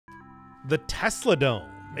The Tesla Dome.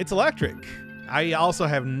 It's electric. I also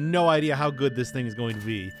have no idea how good this thing is going to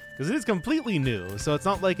be, because it is completely new, so it's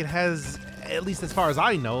not like it has, at least as far as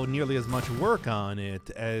I know, nearly as much work on it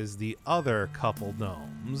as the other couple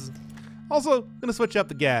domes. Also, gonna switch up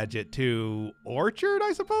the gadget to Orchard,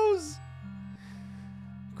 I suppose?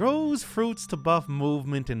 Grows fruits to buff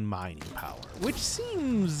movement and mining power, which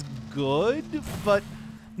seems good, but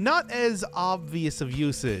not as obvious of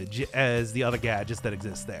usage as the other gadgets that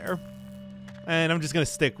exist there. And I'm just gonna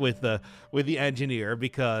stick with the engineer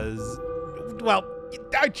because, well,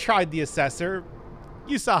 I tried the assessor.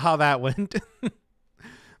 You saw how that went.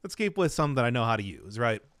 Let's keep with some that I know how to use,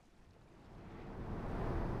 right?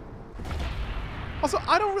 Also,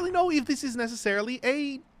 I don't really know if this is necessarily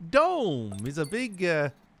a dome. It's a big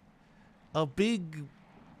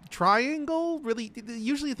triangle. Really,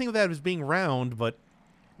 usually you think of that as being round, but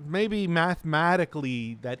maybe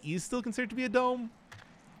mathematically that is still considered to be a dome.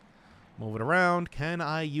 Move it around. Can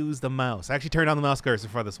I use the mouse? I actually turned on the mouse cursor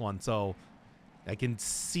for this one, so I can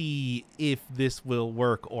see if this will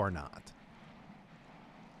work or not.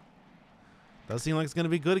 Does seem like it's going to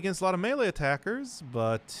be good against a lot of melee attackers,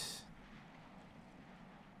 but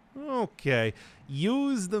okay.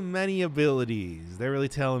 Use the many abilities. They're really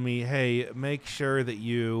telling me, hey, make sure that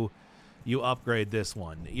you upgrade this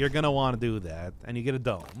one. You're going to want to do that, and you get a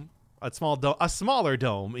dome. A smaller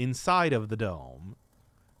dome inside of the dome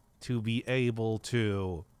to be able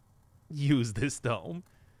to use this dome.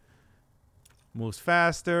 Moves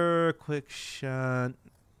faster, quick shot.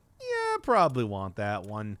 Yeah, probably want that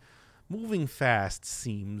one. Moving fast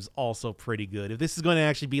seems also pretty good. If this is going to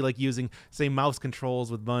actually be like using, say, mouse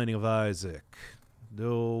controls with Binding of Isaac,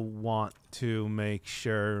 do want to make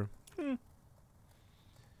sure...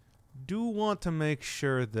 Do want to make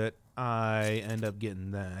sure that I end up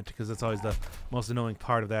getting that, because that's always the most annoying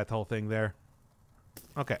part of that whole thing there.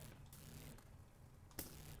 Okay.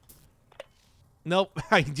 Nope,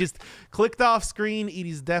 I just clicked off screen. It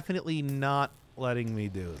is definitely not letting me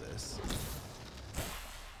do this.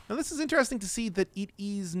 Now this is interesting to see that it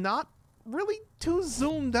is not really too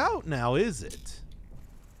zoomed out now, is it?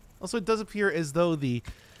 Also, it does appear as though the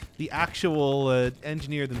actual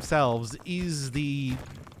engineer themselves is the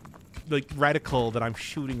reticle that I'm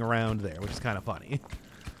shooting around there, which is kind of funny.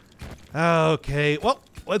 Okay, well,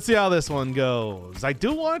 let's see how this one goes. I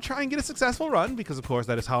do want to try and get a successful run because, of course,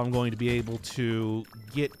 that is how I'm going to be able to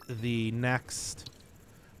get the next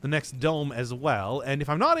dome as well. And if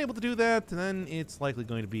I'm not able to do that, then it's likely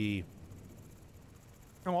going to be...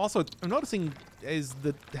 Oh, also, I'm noticing, is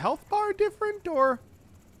the health bar different or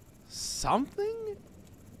something?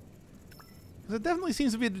 Because it definitely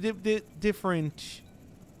seems to be a different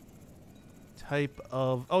type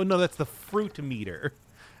of... Oh, no, that's the fruit meter.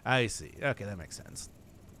 I see. Okay, that makes sense.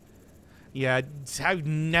 Yeah, I've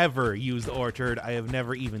never used Orchard. I have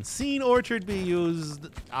never even seen Orchard be used.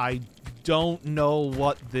 I don't know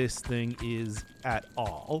what this thing is at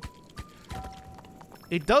all.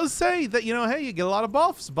 It does say that, you know, hey, you get a lot of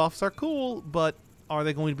buffs. Buffs are cool, but are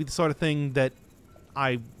they going to be the sort of thing that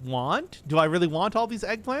I want? Do I really want all these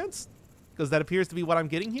eggplants? Because that appears to be what I'm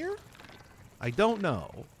getting here? I don't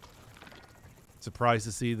know. Surprised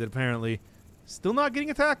to see that apparently still not getting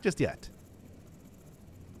attacked just yet.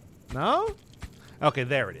 No? Okay,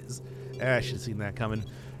 there it is. I should have seen that coming.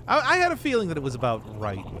 I had a feeling that it was about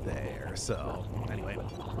right there, so anyway.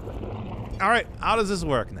 All right, how does this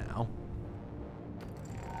work now?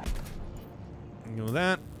 Do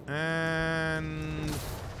that, and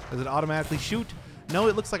does it automatically shoot? No,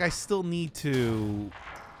 it looks like I still need to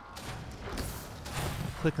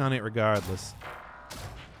click on it regardless.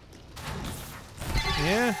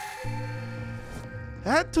 Yeah.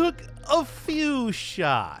 That took a few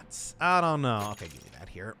shots. I don't know. Okay, give me that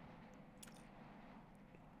here.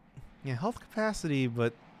 Yeah, health capacity,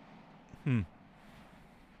 but... Well,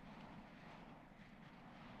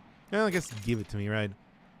 I guess give it to me, right?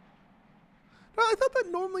 No, I thought that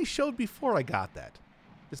normally showed before I got that.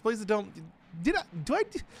 Displays that don't... Did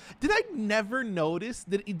I never notice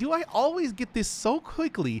that? Do I always get this so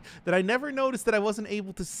quickly that I never noticed that I wasn't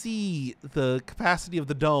able to see the capacity of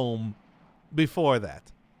the dome before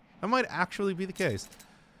that? That might actually be the case.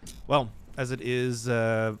 Well, as it is,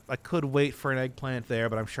 I could wait for an eggplant there,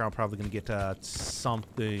 but I'm sure I'm probably going to get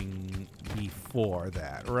something before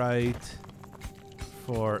that, right?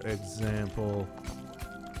 For example,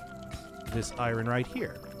 this iron right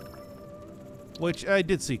here. Which I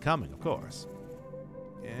did see coming, of course.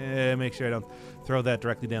 Make sure I don't throw that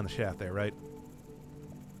directly down the shaft there, right?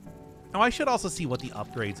 Now, I should also see what the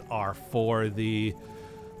upgrades are for the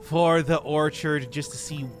orchard, just to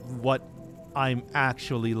see what I'm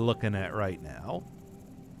actually looking at right now.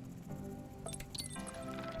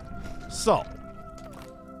 So,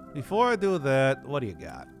 before I do that, what do you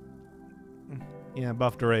got? Yeah,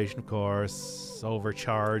 buff duration, of course.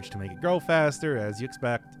 Overcharge to make it grow faster, as you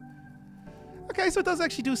expect. Okay, so it does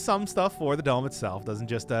actually do some stuff for the dome itself. Doesn't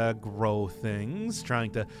just grow things.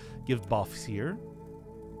 Trying to give buffs here.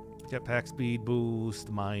 Jetpack speed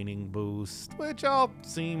boost, mining boost, which all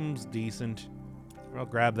seems decent. I'll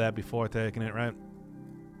grab that before taking it, right?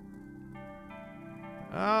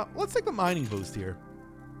 Let's take the mining boost here.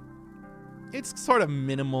 It's sort of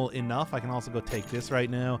minimal enough. I can also go take this right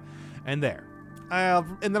now. And there.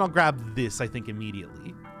 And then I'll grab this, I think,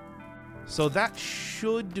 immediately. So that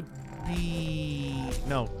should be...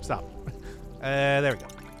 No, stop. There we go.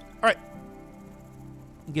 All right.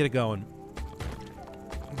 Get it going.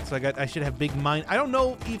 So I should have big mine. I don't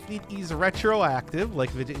know if it is retroactive,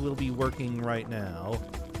 like if it will be working right now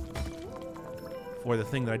for the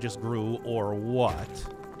thing that I just grew or what.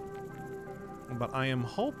 But I am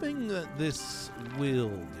hoping that this will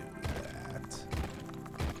do that.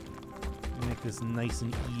 Make this nice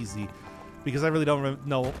and easy. Because I really don't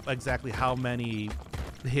know exactly how many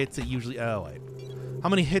hits it usually... Oh, wait. How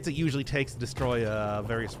many hits it usually takes to destroy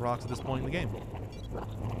various rocks at this point in the game.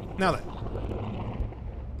 Now then.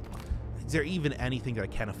 Is there even anything that I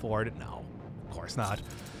can afford? No. Of course not.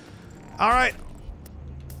 All right.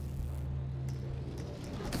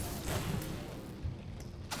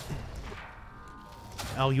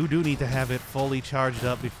 Oh, you do need to have it fully charged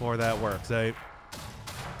up before that works, eh?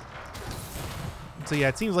 So yeah,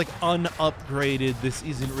 it seems like unupgraded, this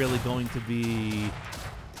isn't really going to be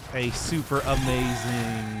a super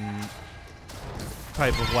amazing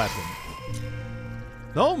type of weapon.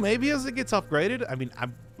 Though, maybe as it gets upgraded, I mean,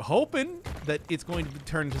 I'm hoping that it's going to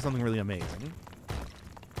turn into something really amazing.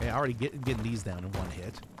 Okay, I already getting these down in one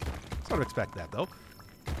hit. Sort of expect that, though.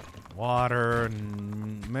 Water,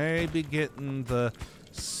 and maybe getting the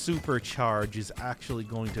supercharge is actually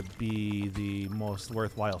going to be the most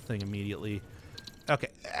worthwhile thing immediately. Okay,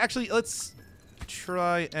 actually, let's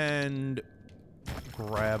try and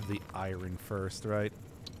grab the iron first, right?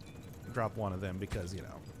 Drop one of them because, you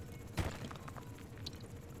know.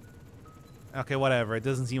 Okay, whatever. It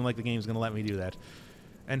doesn't seem like the game's going to let me do that.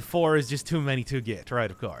 And 4 is just too many to get,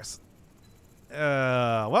 right, of course.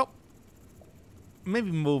 Well,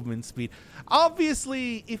 maybe movement speed.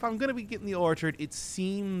 Obviously, if I'm going to be getting the orchard, it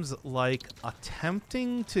seems like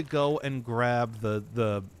attempting to go and grab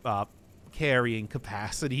the carrying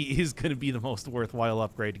capacity is going to be the most worthwhile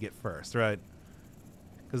upgrade to get first, right?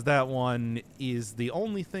 Because that one is the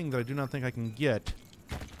only thing that I do not think I can get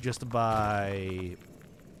just by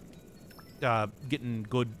getting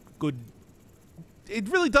good... It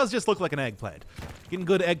really does just look like an eggplant. Getting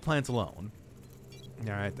good eggplants alone.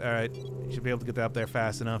 Alright, alright. Should be able to get that up there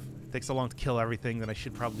fast enough. It takes so long to kill everything that I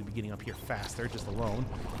should probably be getting up here faster, just alone.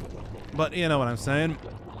 But you know what I'm saying.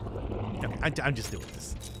 Okay, I'm just doing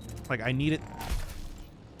this. Like, I need it.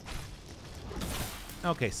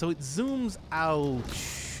 Okay, so it zooms out.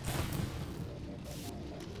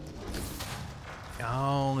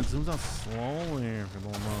 Oh, it zooms out slowly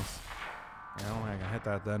almost. Yeah, I don't think I can hit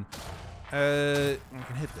that then. I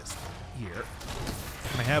can hit this here.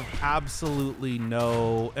 I have absolutely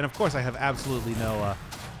no... And of course I have absolutely no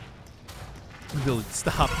ability to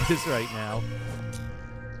stop this right now.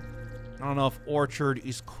 I don't know if Orchard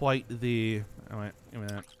is quite the... Oh, wait, give me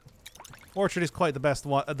that. Orchard is quite the best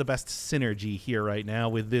synergy here right now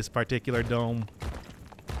with this particular dome.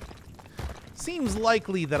 Seems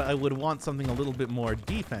likely that I would want something a little bit more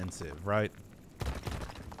defensive, right?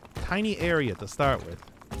 Tiny area to start with.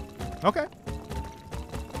 Okay.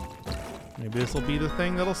 Maybe this will be the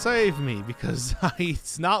thing that'll save me, because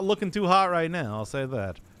it's not looking too hot right now, I'll say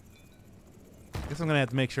that. I guess I'm going to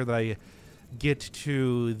have to make sure that I get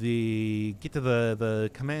to the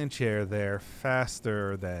command chair there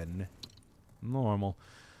faster than normal.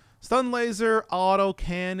 Stun laser, auto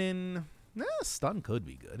cannon. Stun could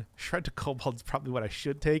be good. Shred to Cobalt is probably what I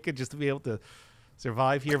should take it just to be able to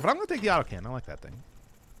survive here, but I'm going to take the auto cannon. I like that thing.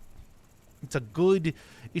 It's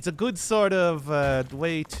a good sort of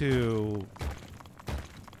way to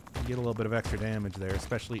get a little bit of extra damage there,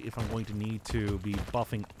 especially if I'm going to need to be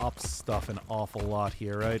buffing up stuff an awful lot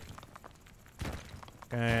here, right?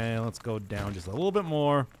 Okay, let's go down just a little bit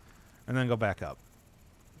more and then go back up.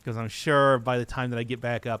 Because I'm sure by the time that I get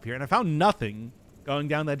back up here, and I found nothing going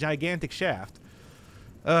down that gigantic shaft.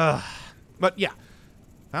 But yeah,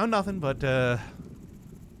 found nothing, but it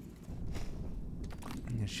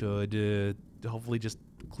should hopefully just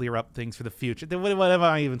clear up things for the future. What am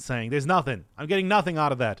I even saying? There's nothing. I'm getting nothing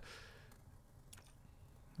out of that.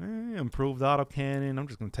 Improved autocannon. I'm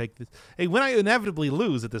just going to take this. Hey, when I inevitably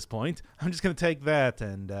lose at this point, I'm just going to take that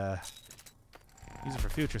and use it for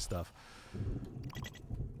future stuff.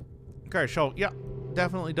 Okay, so, yeah.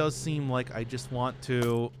 Definitely does seem like I just want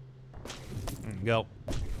to go.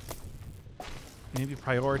 Maybe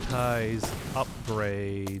prioritize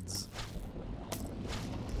upgrades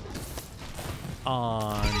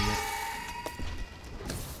on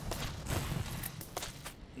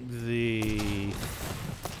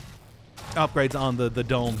the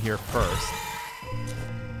dome here first,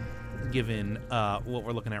 given what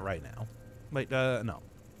we're looking at right now. Wait, no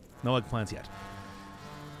eggplants yet.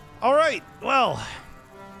 All right, well,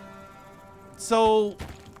 so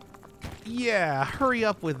yeah, hurry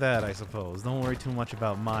up with that, I suppose. Don't worry too much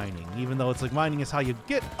about mining, even though it's like mining is how you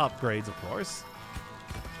get upgrades, of course.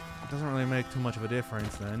 It doesn't really make too much of a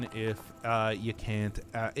difference then if you can't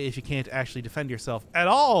actually defend yourself at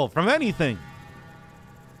all from anything.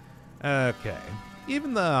 Okay,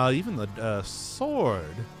 even the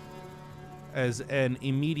sword as an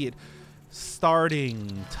immediate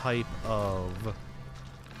starting type of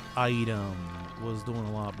item was doing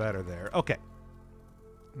a lot better there. Okay.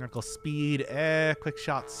 Miracle speed, quick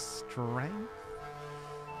shot strength.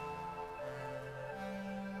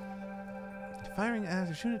 Firing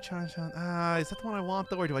after shooting a charge shot. Is that the one I want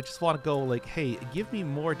though, or do I just want to go like, hey, give me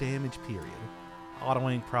more damage, period?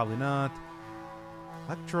 Autoing, probably not.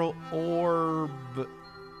 Electro orb.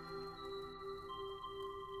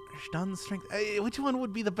 Stun strength. Which one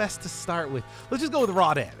would be the best to start with? Let's just go with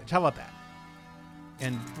raw damage. How about that?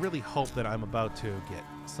 And really hope that I'm about to get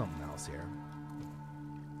something else here.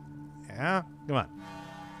 Yeah? Come on.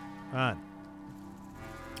 Come on.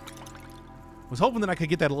 Was hoping that I could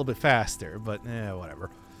get that a little bit faster, but whatever.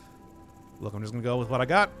 Look, I'm just going to go with what I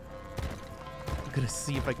got. I'm going to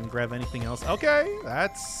see if I can grab anything else. Okay,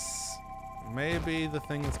 that's maybe the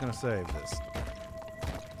thing that's going to save this.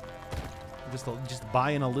 Just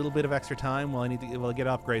buy in a little bit of extra time while I need to get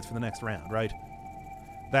upgrades for the next round, right?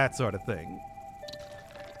 That sort of thing.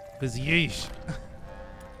 Because yeesh.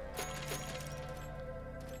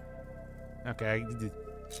 Okay.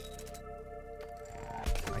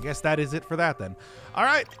 I guess that is it for that then. All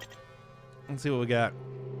right. Let's see what we got.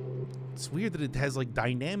 It's weird that it has like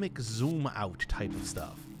dynamic zoom out type of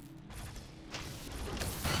stuff.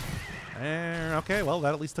 Okay, well,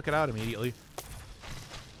 that at least took it out immediately.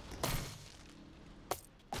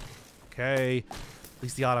 Okay. At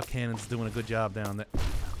least the autocannon's doing a good job down there.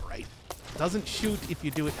 All right. Doesn't shoot if you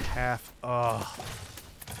do it half. Ugh.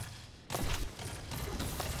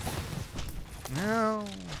 No,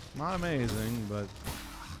 not amazing, but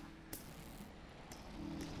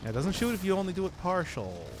yeah, it doesn't shoot if you only do it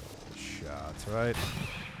partial shots, right?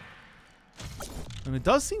 And it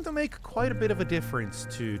does seem to make quite a bit of a difference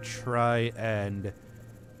to try and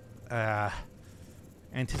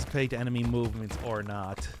anticipate enemy movements or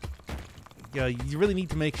not. Yeah, you really need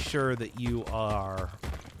to make sure that you are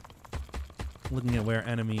looking at where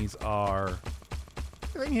enemies are.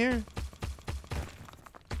 Anything here?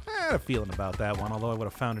 I had a feeling about that one, although I would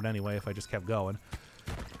have found it anyway if I just kept going.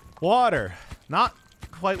 Water. Not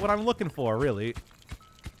quite what I'm looking for, really.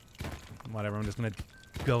 Whatever, I'm just going to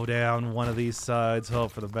go down one of these sides,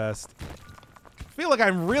 hope for the best. I feel like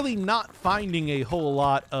I'm really not finding a whole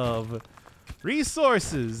lot of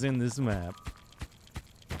resources in this map,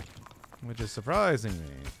 which is surprising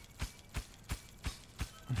me.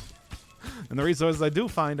 And the resources I do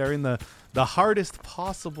find are in the hardest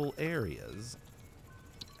possible areas.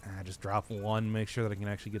 Just drop one, make sure that I can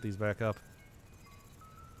actually get these back up.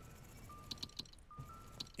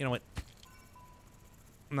 You know what?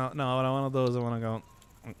 No, I don't want those. I want to go.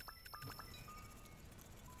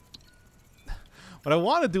 What I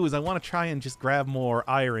want to do is I want to try and just grab more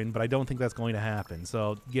iron, but I don't think that's going to happen.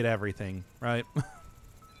 So get everything, right?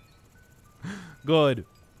 Good.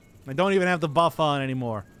 I don't even have the buff on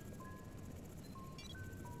anymore.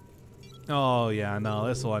 Oh, yeah, no,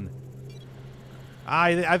 this one.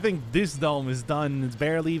 I think this dome is done. It's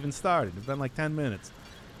barely even started. It's been like 10 minutes.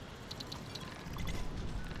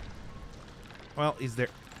 Well, is there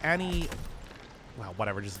any... Well,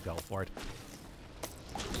 whatever, just go for it.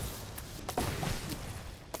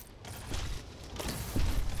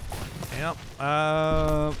 Yep.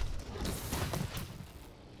 I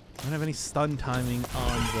don't have any stun timing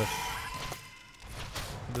on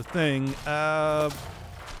the thing.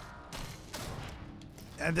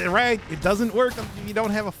 Right, it doesn't work if you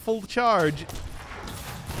don't have a full charge.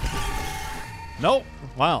 Nope.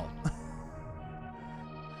 Wow.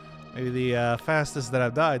 Maybe the fastest that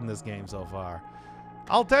I've died in this game so far.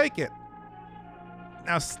 I'll take it.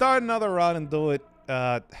 Now start another run and do it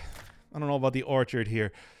I don't know about the orchard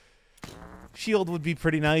here. Shield would be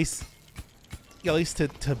pretty nice. Yeah, at least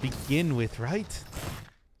to begin with, right?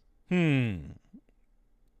 Yeah.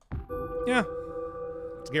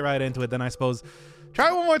 Let's get right into it then, I suppose.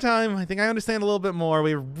 Try one more time. I think I understand a little bit more.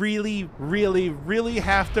 We really, really, really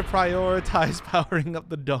have to prioritize powering up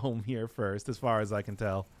the dome here first, as far as I can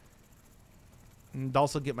tell. And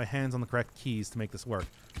also get my hands on the correct keys to make this work.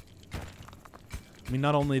 I mean,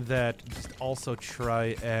 not only that, just also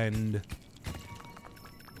try and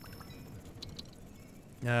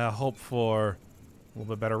hope for a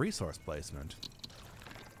little bit better resource placement.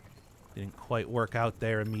 Didn't quite work out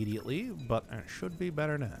there immediately, but it should be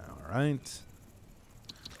better now, right?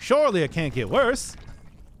 Surely it can't get worse.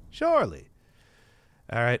 Surely.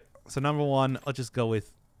 All right, so number one, let's just go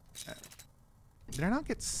with... did I not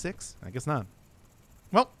get 6? I guess not.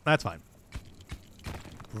 Well, that's fine.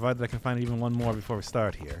 Provided I can find even one more before we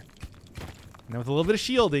start here. Now with a little bit of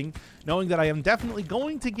shielding, knowing that I am definitely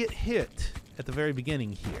going to get hit at the very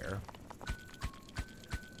beginning here.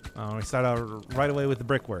 We start out right away with the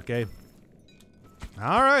brickwork, eh?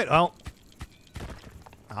 All right, well,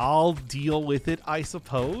 I'll deal with it, I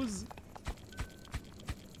suppose.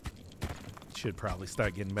 Should probably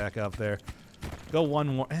start getting back up there. Go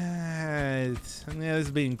one more. This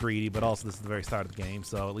is being greedy, but also this is the very start of the game,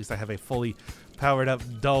 so at least I have a fully powered up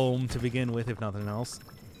dome to begin with, if nothing else.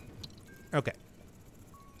 Okay.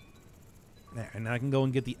 There, and now I can go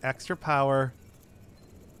and get the extra power.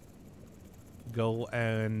 Go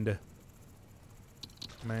and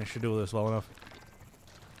manage to do this well enough.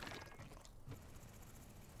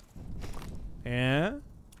 Yeah.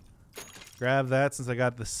 Grab that since I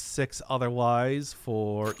got the 6 otherwise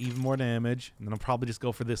for even more damage. And then I'll probably just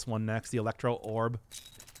go for this one next, the Electro Orb.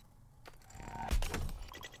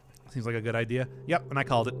 Seems like a good idea. Yep, and I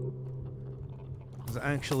called it. It's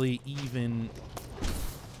actually even...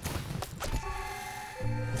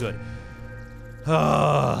 good.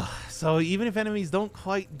 So even if enemies don't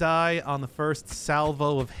quite die on the first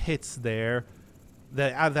salvo of hits there,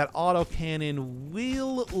 that autocannon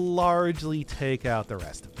will largely take out the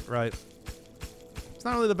rest of it, right? It's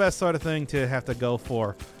not really the best sort of thing to have to go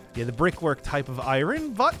for, yeah, the brickwork type of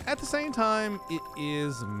iron, but at the same time, it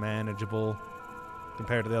is manageable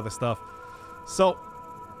compared to the other stuff. So,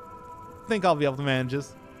 I think I'll be able to manage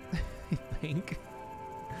this. I think.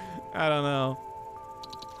 I don't know.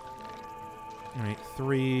 All right,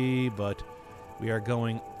 3, but we are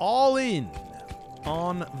going all in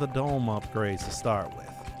on the dome upgrades to start with.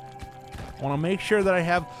 I want to make sure that I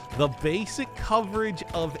have the basic coverage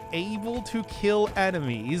of able to kill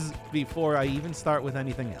enemies before I even start with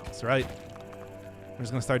anything else, right? I'm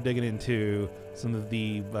just going to start digging into some of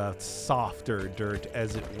the softer dirt,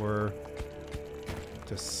 as it were,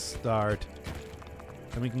 to start.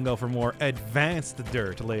 And we can go for more advanced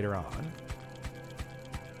dirt later on.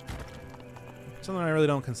 Something I really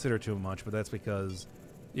don't consider too much, but that's because,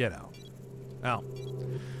 you know. Oh.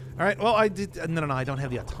 Alright, well, I did... No, I don't have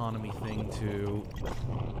the autonomy thing to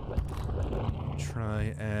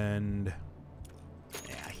try and...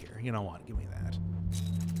 Yeah, here. You know what? Give me that.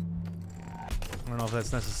 I don't know if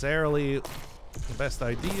that's necessarily the best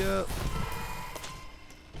idea.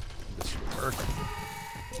 This should work.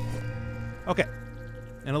 Okay.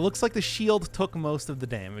 And it looks like the shield took most of the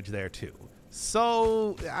damage there, too.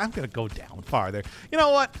 So, I'm going to go down farther. You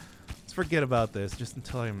know what? Let's forget about this just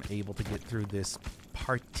until I'm able to get through this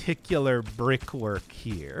particular brickwork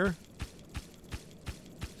here.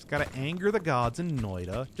 Just got to anger the gods in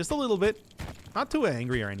Noida. Just a little bit. Not too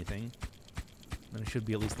angry or anything. And it should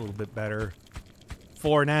be at least a little bit better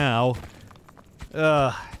for now.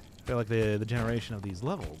 I feel like the generation of these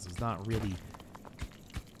levels is not really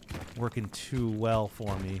working too well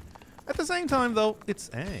for me. At the same time, though, it's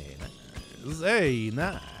hey,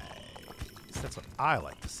 nice. That's what I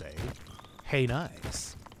like to say. Hey,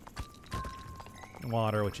 nice.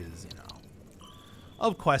 Water, which is, you know,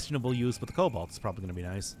 of questionable use, but the cobalt is probably going to be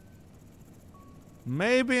nice.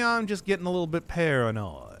 Maybe I'm just getting a little bit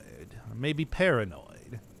paranoid. Maybe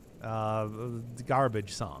paranoid.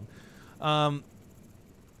 Garbage song. I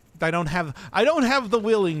don't have the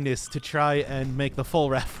willingness to try and make the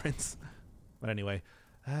full reference. But anyway.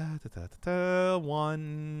 1...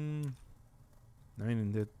 I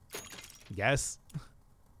mean, yes.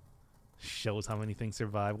 Shows how many things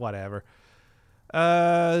survive. Whatever.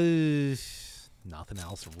 Nothing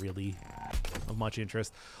else really of much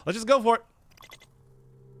interest. Let's just go for it.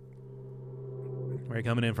 Where are you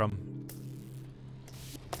coming in from?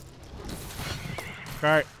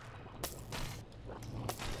 Alright.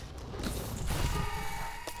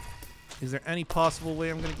 Is there any possible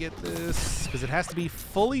way I'm going to get this? Because it has to be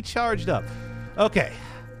fully charged up. Okay.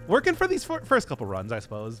 Working for these first couple runs, I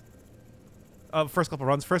suppose. First couple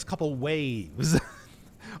runs, first couple waves.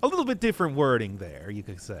 A little bit different wording there, you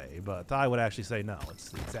could say, but I would actually say no. It's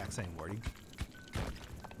the exact same wording.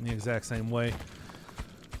 In the exact same way.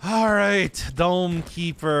 All right, Dome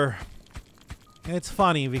Keeper. It's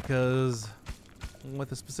funny because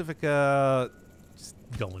with a specific, just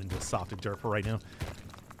going into a soft derper right now.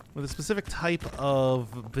 With a specific type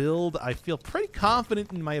of build, I feel pretty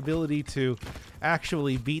confident in my ability to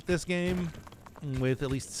actually beat this game with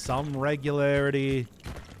at least some regularity.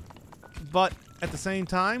 But at the same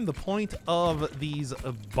time, the point of these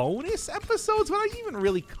bonus episodes, would I even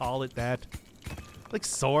really call it that? Like,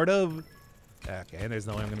 sort of. Okay, there's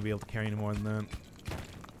no way I'm going to be able to carry any more than that.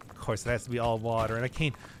 Of course, it has to be all water, and I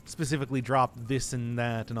can't specifically drop this and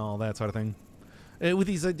that and all that sort of thing. With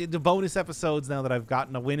these the bonus episodes, now that I've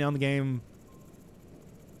gotten a win on the game,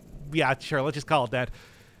 yeah, sure, let's just call it that.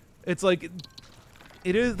 It's like,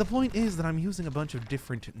 it is. The point is that I'm using a bunch of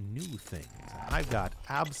different new things. I've got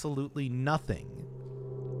absolutely nothing.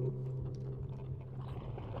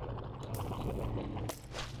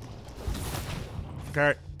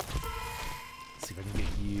 Okay. Let's see if I can get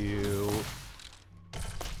you.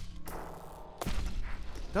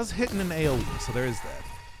 Does hit in an AoE, so there is that.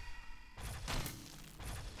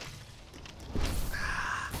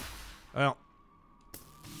 Well,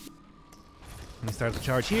 let me start the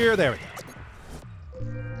charge here. There we go.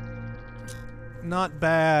 Not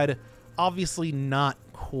bad. Obviously not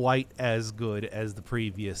quite as good as the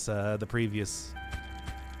previous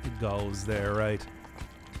goes there, right?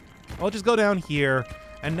 I'll just go down here,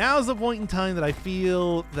 and now's the point in time that I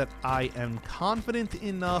feel that I am confident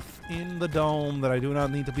enough in the dome that I do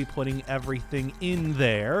not need to be putting everything in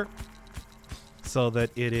there so that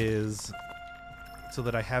it is... so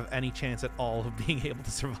that I have any chance at all of being able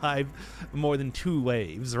to survive more than 2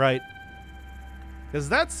 waves, right? Because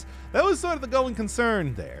that was sort of the going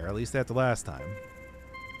concern there, at least after last time.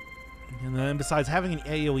 And then besides, having an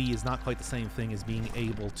AoE is not quite the same thing as being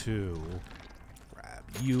able to grab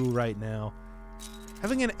you right now.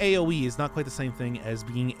 Having an AoE is not quite the same thing as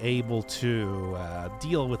being able to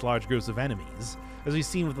deal with large groups of enemies, as we've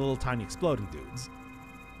seen with the little tiny exploding dudes.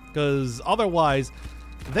 Because otherwise,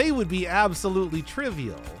 they would be absolutely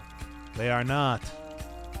trivial. They are not.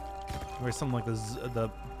 Where something like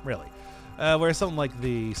where something like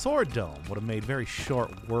the Sword Dome would have made very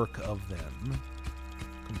short work of them,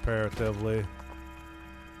 comparatively.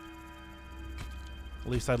 At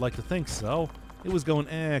least I'd like to think so. It was going,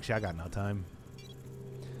 actually, I got no time.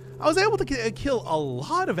 I was able to kill a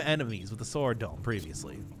lot of enemies with the Sword Dome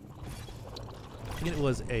previously. And it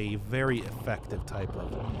was a very effective type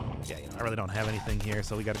of... Yeah, you know, I really don't have anything here,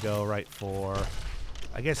 so we got to go right for...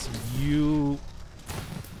 I guess you...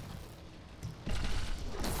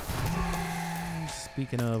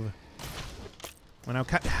 Speaking of... When I'm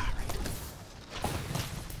cut...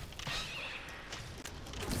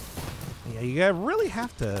 Yeah, you really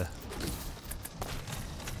have to...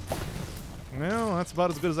 Well, that's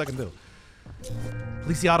about as good as I can do. At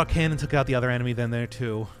least the autocannon took out the other enemy then there,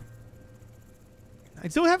 too. I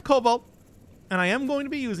do have Cobalt, and I am going to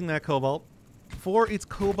be using that Cobalt for its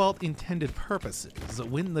Cobalt-intended purposes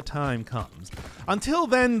when the time comes. Until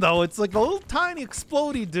then, though, it's like the little tiny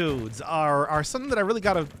explodey dudes are something that I really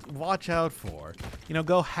got to watch out for. You know,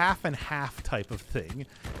 go half and half type of thing.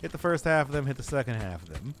 Hit the first half of them, hit the second half of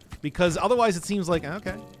them. Because otherwise it seems like,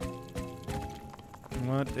 okay,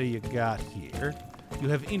 what do you got here? You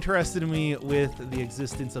have interested me with the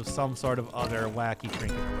existence of some sort of other wacky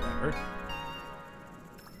trinket or whatever.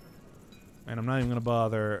 And I'm not even going to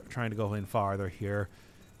bother trying to go in farther here,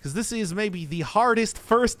 because this is maybe the hardest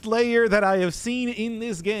first layer that I have seen in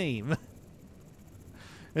this game.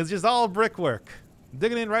 It's just all brickwork.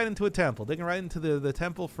 Digging in right into a temple. Digging right into the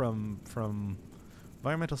temple from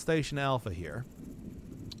Environmental Station Alpha here.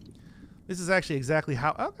 This is actually exactly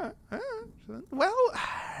how... Okay. Well,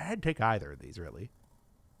 I'd take either of these, really.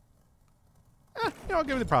 You know, I'll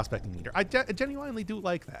give it the prospecting meter. I genuinely do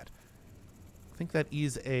like that. I think that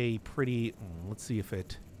is a pretty... let's see if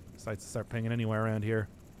it decides to start pinging anywhere around here.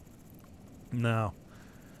 No.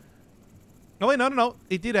 Oh, wait, no.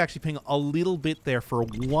 It did actually ping a little bit there for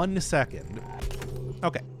 1 second.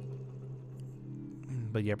 Okay.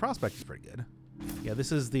 But yeah, Prospect is pretty good. Yeah,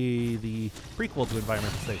 this is the prequel to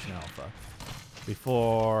Environmental Station Alpha.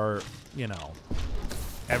 Before, you know,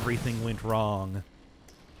 everything went wrong.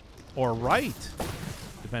 Or right,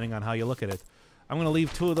 depending on how you look at it. I'm going to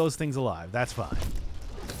leave 2 of those things alive. That's fine.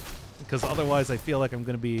 Because otherwise I feel like I'm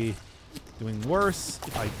going to be doing worse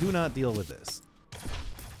if I do not deal with this.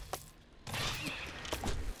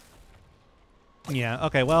 Yeah,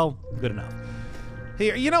 okay, well, good enough.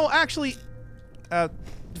 Here, you know, actually,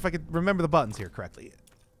 if I could remember the buttons here correctly.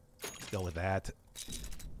 Let's go with that.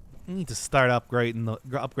 I need to start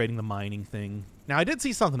upgrading the mining thing. Now, I did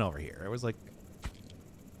see something over here. It was like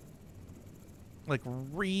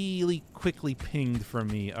really quickly pinged for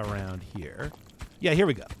me around here. Yeah, here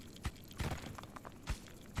we go.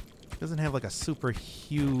 Doesn't have like a super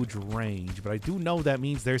huge range, but I do know that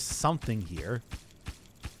means there's something here.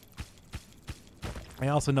 I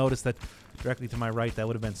also noticed that directly to my right, that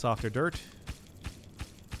would have been softer dirt.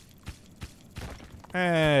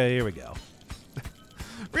 Hey, here we go.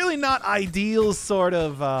 Really not ideal sort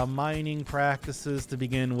of mining practices to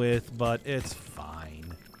begin with, but it's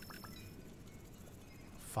fine.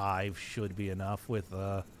 5 should be enough with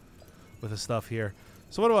the stuff here.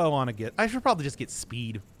 So what do I want to get? I should probably just get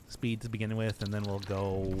speed to begin with, and then we'll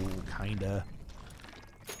go kinda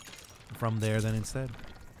from there then instead.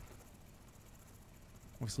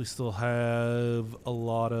 Obviously still have a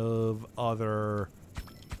lot of other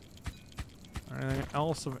anything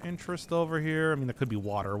else of interest over here. I mean, there could be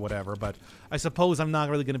water or whatever, but I suppose I'm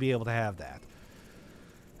not really going to be able to have that.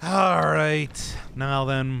 All right. Now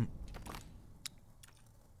then,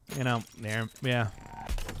 you know, there, yeah.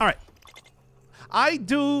 All right. I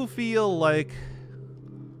do feel like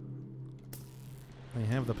they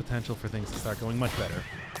have the potential for things to start going much better.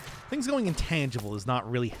 Things going intangible is not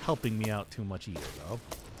really helping me out too much either, though.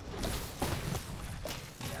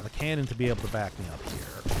 Yeah, the cannon to be able to back me up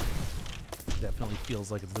here definitely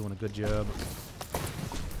feels like it's doing a good job.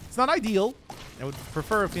 It's not ideal. I would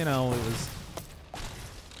prefer if, you know, it was...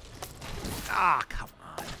 Ah, come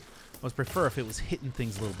on. I would prefer if it was hitting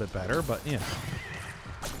things a little bit better, but, yeah.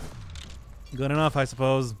 Good enough, I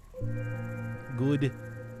suppose. Good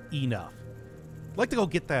enough. I'd like to go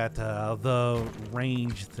get that, the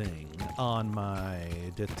range thing on my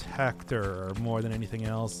detector more than anything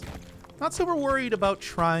else. Not super worried about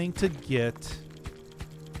trying to get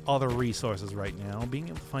other resources right now. Being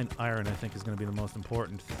able to find iron, I think, is going to be the most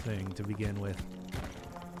important thing to begin with.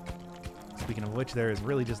 Speaking of which, there is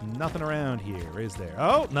really just nothing around here, is there?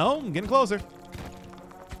 Oh, no, I'm getting closer.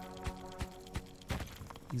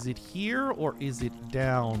 Is it here, or is it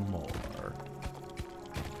down more?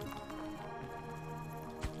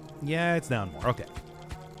 Yeah, it's down more. Okay.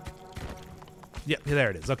 Yep,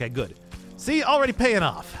 there it is. Okay, good. See, already paying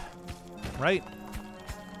off. Right?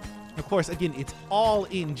 Of course, again, it's all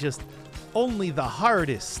in just only the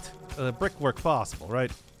hardest brickwork possible,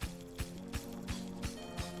 right?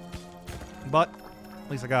 But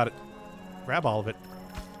at least I got it. Grab all of it.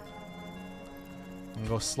 I'm gonna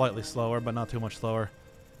go slightly slower, but not too much slower.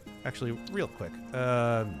 Actually, real quick.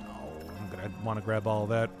 No, I'm gonna want to grab all of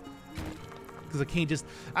that. Because I can't just...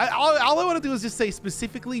 all I want to do is just say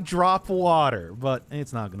specifically drop water. But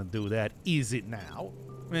it's not going to do that, is it now?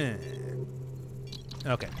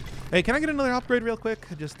 Okay. Hey, can I get another upgrade real quick?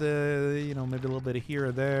 Just, you know, maybe a little bit of here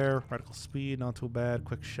or there. Radical speed, not too bad.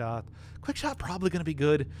 Quick shot. Quick shot probably going to be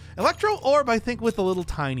good. Electro orb, I think, with the little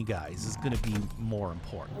tiny guys is going to be more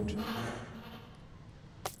important.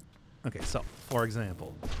 Okay, so, for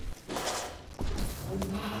example...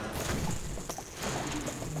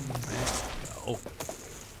 Oh,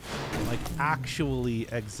 like actually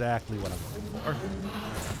exactly what I'm looking for.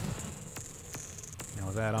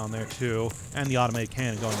 Now that on there too, and the automated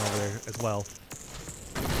cannon going over there as well.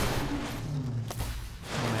 Oh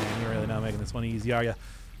man, you're really not making this one easy, are you?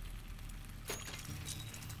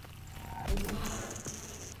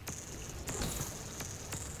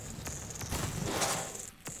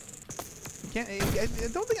 I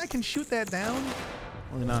don't think I can shoot that down.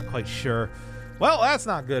 Really not quite sure. Well, that's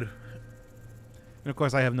not good. And of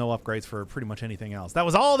course, I have no upgrades for pretty much anything else. That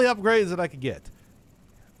was all the upgrades that I could get.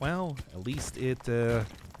 Well, at least it... hey,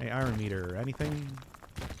 iron meter. Anything?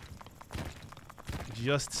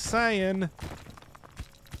 Just saying.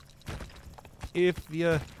 If you...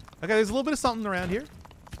 Okay, there's a little bit of something around here.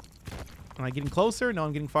 Am I getting closer? No,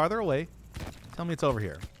 I'm getting farther away. Tell me it's over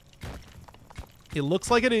here. It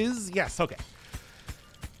looks like it is. Yes, okay.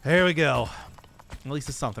 There we go. At least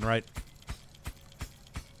it's something, right?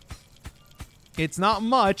 It's not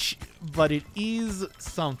much, but it is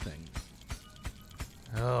something.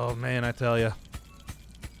 Oh, man, I tell you.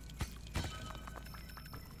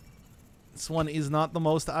 This one is not the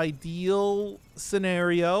most ideal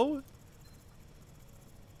scenario.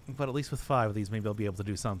 But at least with 5 of these, maybe I'll be able to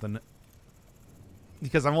do something.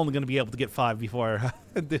 Because I'm only going to be able to get 5 before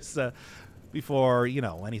this, before, you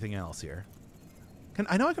know, anything else here.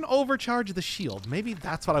 I know I can overcharge the shield. Maybe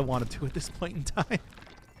that's what I want to do at this point in time.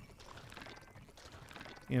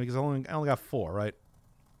 Yeah, because I only got 4, right?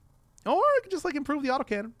 Or I could just, like, improve the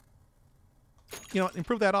autocannon. You know,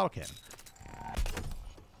 improve that autocannon.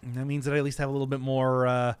 And that means that I at least have a little bit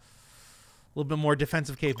more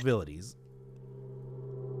defensive capabilities.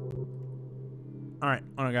 All right,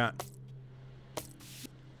 what I got?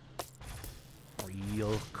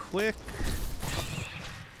 Real quick.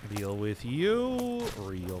 Deal with you.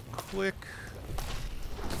 Real quick.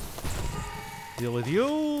 Deal with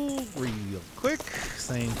you. Real quick.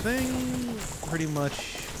 Same thing. Pretty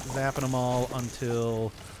much zapping them all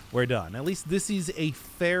until we're done. At least this is a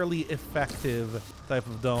fairly effective type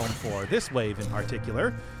of dome for this wave in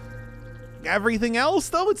particular. Everything else,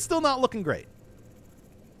 though, it's still not looking great.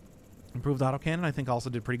 Improved autocannon, I think, also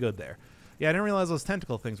did pretty good there. Yeah, I didn't realize those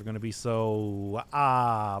tentacle things were going to be so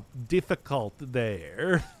difficult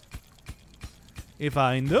there. If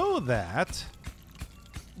I know that,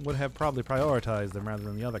 would have probably prioritized them rather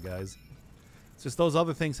than the other guys. It's just those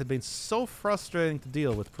other things had been so frustrating to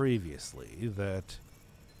deal with previously that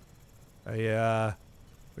I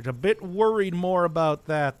was a bit worried more about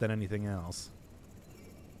that than anything else.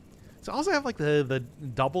 So I also have like the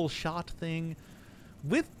double shot thing.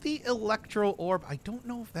 With the electro orb, I don't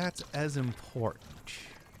know if that's as important.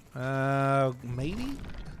 Maybe?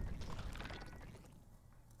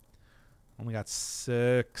 Only got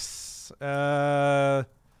 6. Yeah,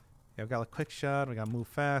 we got a quick shot. We got move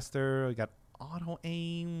faster. We got auto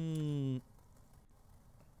aim.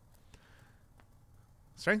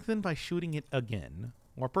 Strengthened by shooting it again.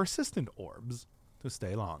 Or persistent orbs to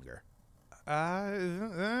stay longer.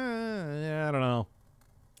 Yeah, I don't know.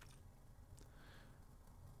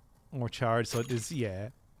 More charge, so it is, yeah.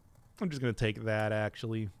 I'm just going to take that,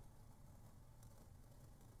 actually.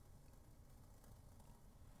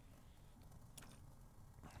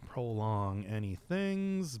 Prolong any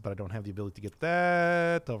things, but I don't have the ability to get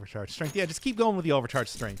that. Overcharge strength. Yeah, just keep going with the overcharge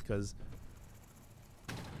strength, because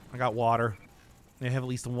I got water. I have at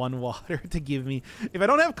least 1 water to give me. If I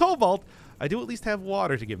don't have cobalt, I do at least have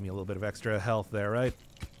water to give me a little bit of extra health there, right?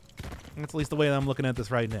 That's at least the way that I'm looking at this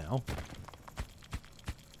right now.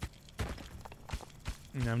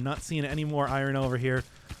 And I'm not seeing any more iron over here.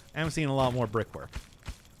 I'm seeing a lot more brickwork.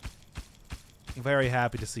 Very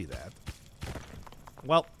happy to see that.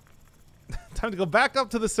 Well, time to go back up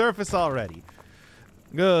to the surface already.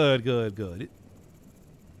 Good, good, good.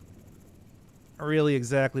 Really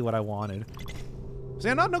exactly what I wanted. See,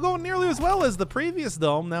 I'm not going nearly as well as the previous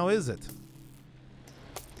dome now, is it?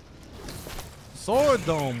 Sword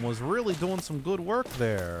Dome was really doing some good work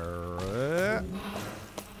there.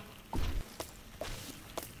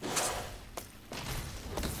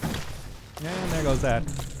 And there goes that.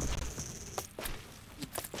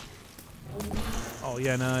 Oh,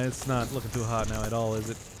 yeah, no, it's not looking too hot now at all, is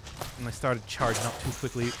it? And I started charging up too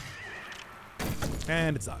quickly.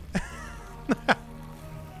 And it's done.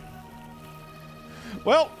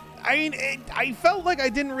 Well, I mean, I felt like I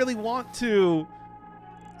didn't really want to...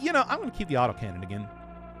 You know, I'm going to keep the autocannon again.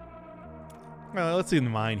 Let's see in the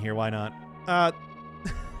mine here. Why not?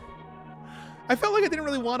 I felt like I didn't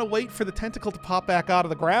really want to wait for the tentacle to pop back out of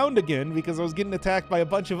the ground again because I was getting attacked by a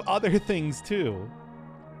bunch of other things too.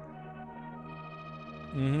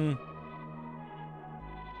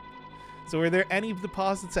 So were there any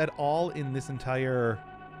deposits at all in this entire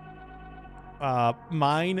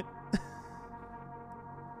mine?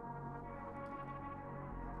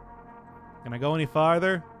 Can I go any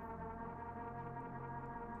farther?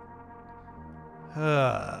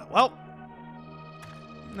 Well,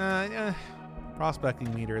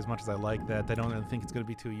 prospecting meter, as much as I like that, I don't really think it's going to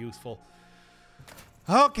be too useful.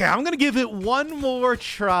 Okay, I'm going to give it one more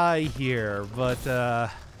try here, but I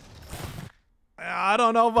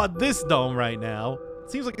don't know about this dome right now.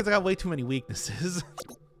 It seems like it's got way too many weaknesses.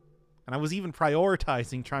 And I was even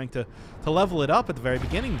prioritizing trying to level it up at the very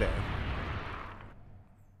beginning there.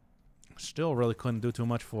 Still really couldn't do too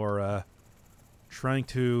much for trying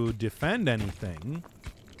to defend anything.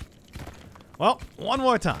 Well, one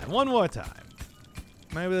more time.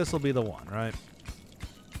 Maybe this will be the one, right?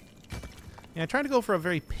 Yeah, trying to go for a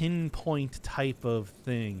very pinpoint type of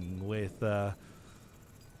thing with a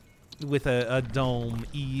dome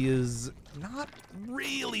is not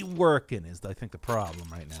really working, is I think the problem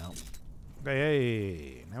right now.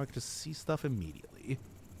 Hey, now I can just see stuff immediately.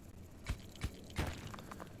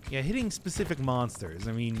 Yeah, hitting specific monsters.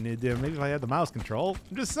 I mean, maybe if I had the mouse control.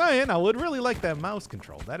 I'm just saying, I would really like that mouse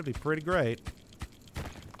control. That'd be pretty great.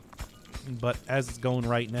 But as it's going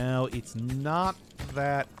right now, it's not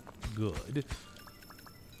that good.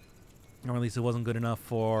 Or at least it wasn't good enough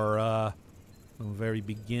for the very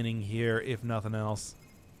beginning here, if nothing else.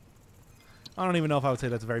 I don't even know if I would say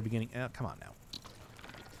that's the very beginning. Come on now.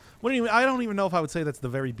 I don't even know if I would say that's the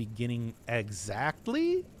very beginning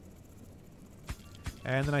exactly.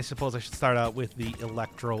 And then I suppose I should start out with the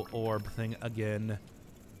electro orb thing again.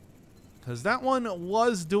 Because that one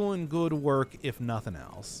was doing good work, if nothing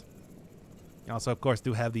else. I also, of course,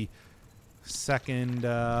 do have the second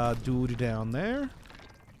dude down there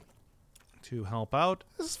to help out.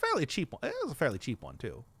 This is fairly cheap one. It was a fairly cheap one,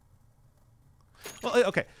 too. Well,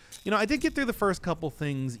 okay. You know, I did get through the first couple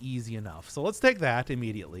things easy enough. So let's take that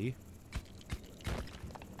immediately.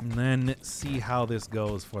 And then see how this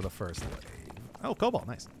goes for the first wave. Oh, cobalt.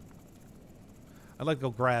 Nice. I'd like to go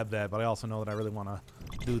grab that, but I also know that I really want to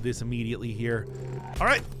do this immediately here. All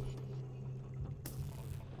right.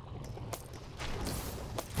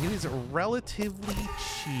 It is relatively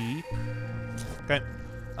cheap. Okay.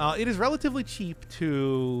 It is relatively cheap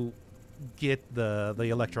to get the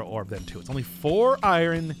electro orb then too. It's only 4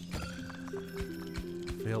 iron.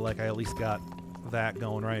 I feel like I at least got that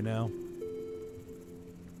going right now.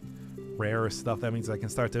 Rare stuff. That means I can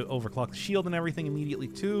start to overclock the shield and everything immediately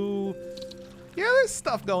too. Yeah, there's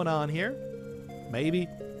stuff going on here. Maybe.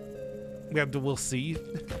 We'll see.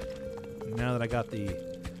 Now that I got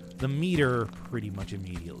the meter pretty much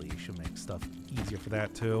immediately, should make stuff easier for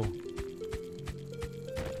that too.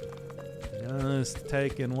 Just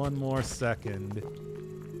taking one more second.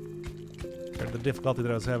 The difficulty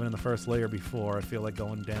that I was having in the first layer before, I feel like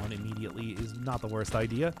going down immediately is not the worst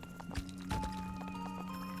idea.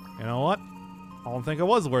 You know what? I don't think it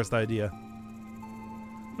was the worst idea.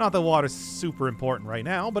 Not that water's super important right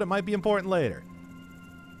now, but it might be important later.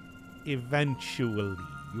 Eventually,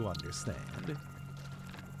 you understand.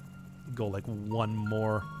 Go like 2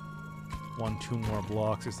 more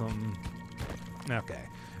blocks or something. Okay.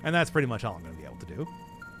 And that's pretty much all I'm going to be able to do.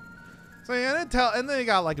 So yeah, and then you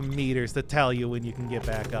got like meters to tell you when you can get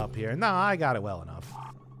back up here. No, I got it well enough.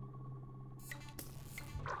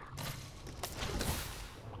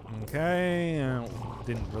 Okay,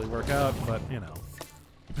 didn't really work out, but you know.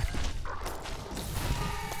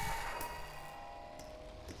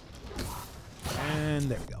 And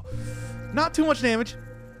there we go. Not too much damage.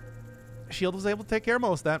 Shield was able to take care of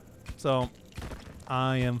most of that, so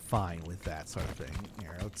I am fine with that sort of thing.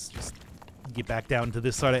 Here, let's just get back down to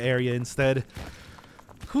this sort of area instead.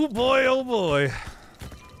 Oh boy, oh boy.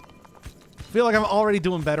 I feel like I'm already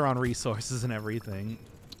doing better on resources and everything.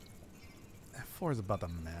 4 is about the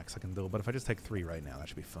max I can do, but if I just take 3 right now, that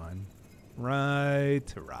should be fine. Right.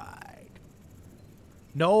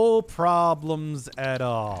 No problems at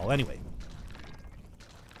all. Anyway.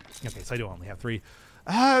 Okay, so I do only have 3. Do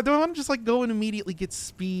I want to just like go and immediately get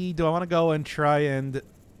speed? Do I want to go and try and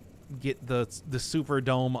get the Super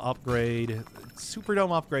Dome upgrade? Super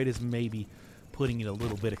Dome upgrade is maybe putting it a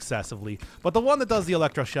little bit excessively, but the one that does the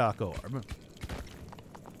electroshock orb.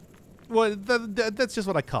 Well, that's just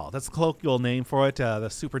what I call it. That's the colloquial name for it, the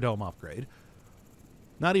Super Dome upgrade.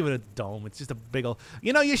 Not even a dome, it's just a big ol'...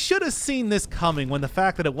 You know, you should have seen this coming when the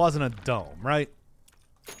fact that it wasn't a dome, right?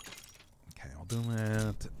 Okay, I'll do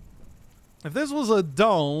that. If this was a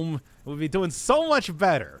dome, it would be doing so much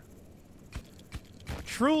better.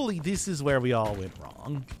 Truly, this is where we all went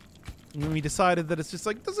wrong. When we decided that it's just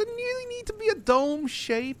like, does it really need to be a dome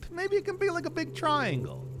shape? Maybe it can be like a big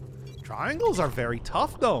triangle. Triangles are very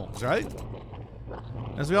tough domes, right?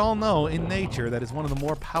 As we all know, in nature, that is one of the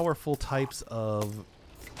more powerful types of...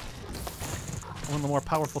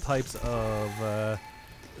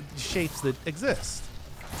 shapes that exist.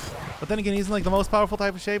 But then again, isn't like the most powerful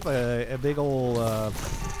type of shape a big old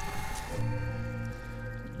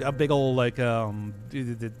like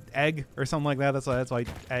egg or something like that? That's why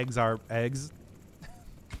eggs are eggs.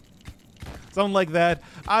 Something like that.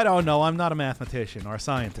 I don't know. I'm not a mathematician or a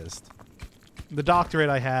scientist. The doctorate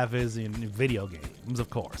I have is in video games, of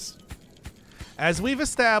course. As we've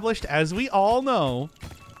established, as we all know,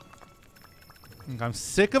 I'm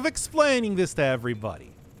sick of explaining this to everybody.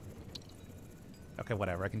 Okay,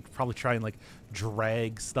 whatever. I can probably try and, like,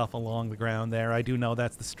 drag stuff along the ground there. I do know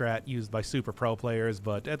that's the strat used by super pro players,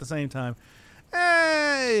 but at the same time,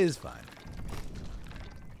 it's fine.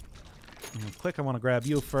 Quick, I want to grab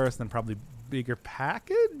you first, then probably bigger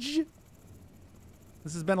package.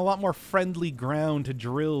 This has been a lot more friendly ground to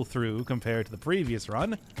drill through compared to the previous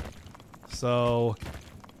run. So,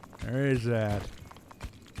 there is that.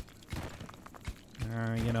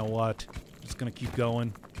 You know what? I'm just going to keep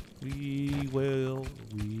going. We will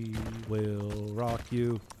rock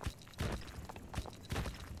you.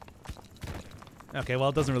 Okay, well,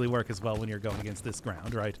 it doesn't really work as well when you're going against this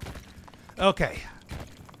ground, right? Okay.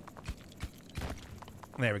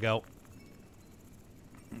 There we go.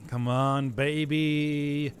 Come on,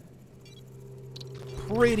 baby.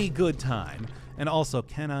 Pretty good time. And also,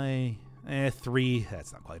 can I... 3,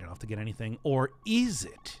 that's not quite enough to get anything. Or is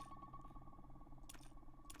it?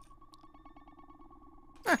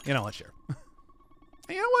 You know what? Sure. And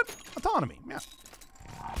you know what? Autonomy. Yeah.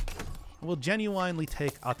 We'll genuinely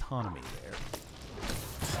take autonomy there.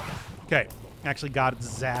 Okay. Actually got it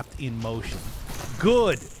zapped in motion.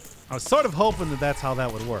 Good. I was sort of hoping that that's how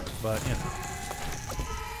that would work, but, you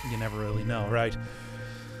know. You never really know, right?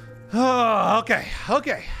 Oh, okay.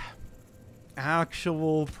 Okay.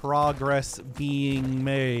 Actual progress being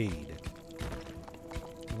made.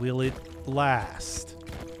 Will it last?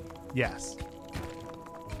 Yes.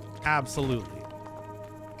 Absolutely.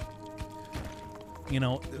 You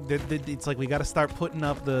know, it's like we got to start putting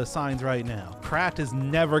up the signs right now. Krat is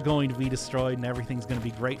never going to be destroyed and everything's going to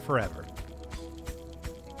be great forever.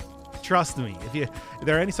 Trust me. If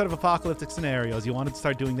there are any sort of apocalyptic scenarios, you want to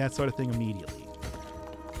start doing that sort of thing immediately.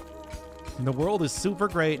 And the world is super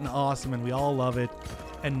great and awesome and we all love it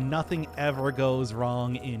and nothing ever goes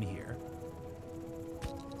wrong in here.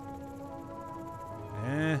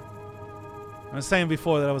 I was saying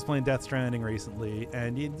before that I was playing Death Stranding recently,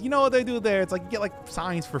 and you know what they do there? It's like you get like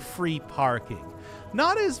signs for free parking.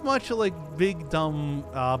 Not as much like big dumb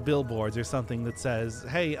billboards or something that says,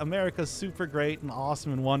 hey, America's super great and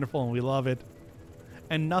awesome and wonderful and we love it.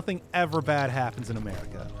 And nothing ever bad happens in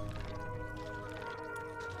America.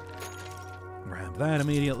 Grab that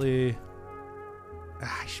immediately.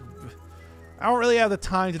 I don't really have the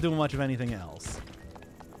time to do much of anything else.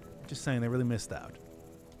 Just saying, they really missed out.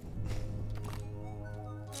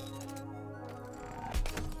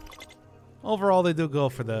 Overall, they do go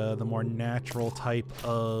for the more natural type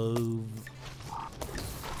of...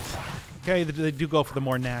 Okay, they do go for the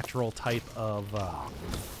more natural type of...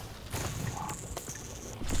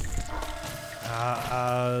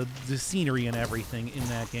 the scenery and everything in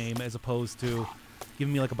that game, as opposed to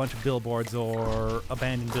giving me like a bunch of billboards or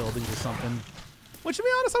abandoned buildings or something. Which, to be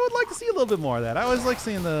honest, I would like to see a little bit more of that. I always like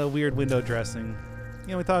seeing the weird window dressing. You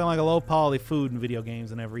know, we're talking like a low-poly food in video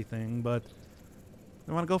games and everything, but...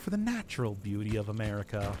 I want to go for the natural beauty of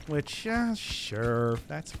America, which, sure,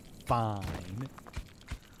 that's fine.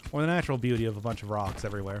 Or the natural beauty of a bunch of rocks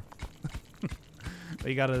everywhere. That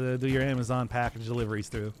you gotta do your Amazon package deliveries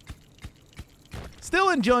through. Still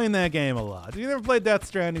enjoying that game a lot. If you never played Death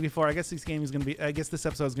Stranding before, I guess this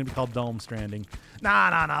episode is gonna be called Dome Stranding.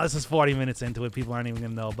 Nah, this is 40 minutes into it. People aren't even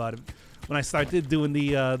gonna know about it. When I started doing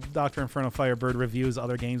the Dr. Inferno Firebird reviews,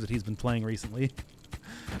 other games that he's been playing recently.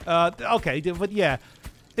 Okay, but yeah,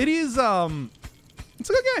 it is, it's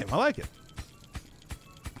a good game. I like it.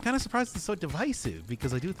 I'm kind of surprised it's so divisive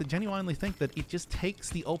because I do genuinely think that it just takes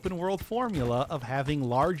the open world formula of having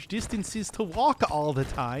large distances to walk all the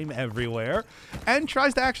time everywhere and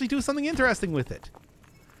tries to actually do something interesting with it.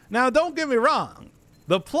 Now, don't get me wrong.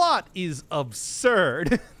 The plot is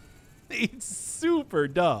absurd. It's super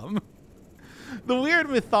dumb. The weird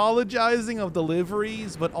mythologizing of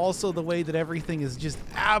deliveries, but also the way that everything is just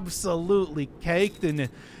absolutely caked in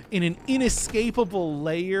an inescapable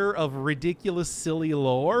layer of ridiculous, silly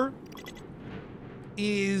lore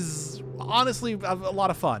is honestly a lot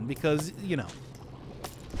of fun because, you know,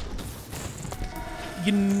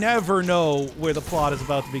 you never know where the plot is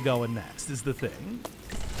about to be going next, is the thing.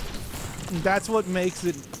 That's what makes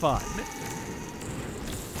it fun.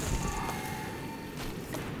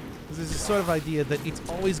 There's this sort of idea that it's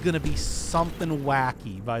always going to be something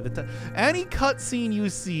wacky by the time. Any cutscene you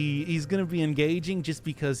see is going to be engaging just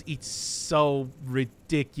because it's so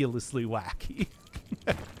ridiculously wacky.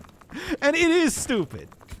 And it is stupid.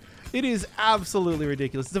 It is absolutely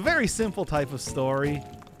ridiculous. It's a very simple type of story.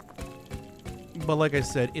 But like I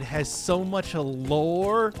said, it has so much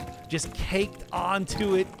lore just caked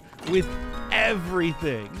onto it with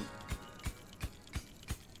everything.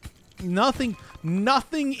 Nothing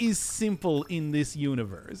is simple in this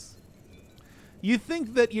universe. You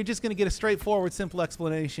think that you're just going to get a straightforward, simple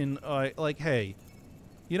explanation, like, hey,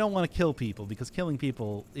 you don't want to kill people because killing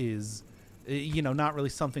people is, you know, not really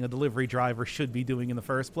something a delivery driver should be doing in the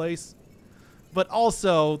first place. But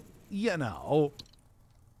also, you know,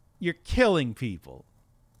 you're killing people.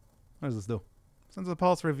 What does this do? Sends a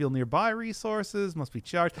pulse reveal nearby resources, must be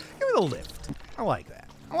charged. Give me the lift. I like that.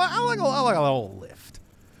 I like a little lift.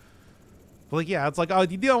 But like, yeah, it's like, oh,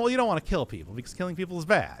 you don't want to kill people because killing people is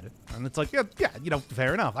bad. And it's like, yeah, you know,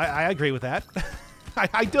 fair enough. I agree with that.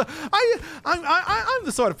 I'm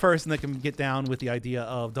the sort of person that can get down with the idea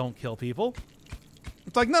of don't kill people.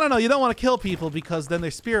 It's like, no, you don't want to kill people because then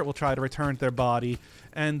their spirit will try to return to their body.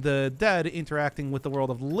 And the dead interacting with the world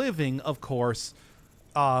of living, of course,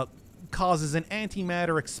 causes an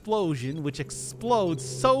antimatter explosion, which explodes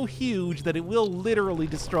so huge that it will literally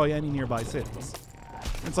destroy any nearby cities.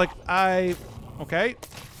 It's like, okay.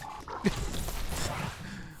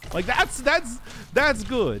 Like, that's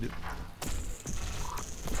good.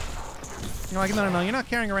 You're like, no, you're not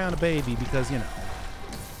carrying around a baby because, you know,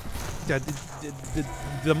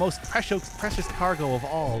 the most precious cargo of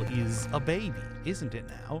all is a baby, isn't it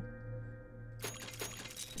now?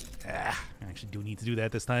 I actually do need to do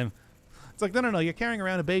that this time. It's like, no, you're carrying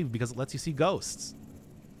around a baby because it lets you see ghosts.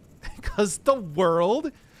 Because the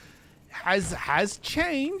world has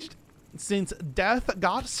changed since Death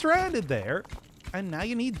got stranded there, and now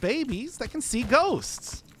you need babies that can see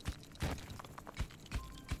ghosts.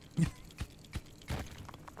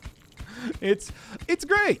 It's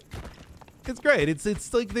great. It's great.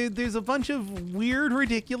 It's like there's a bunch of weird,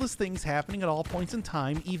 ridiculous things happening at all points in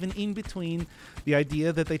time, even in between the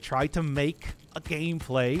idea that they tried to make a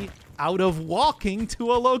gameplay out of walking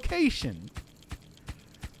to a location.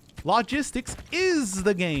 Logistics is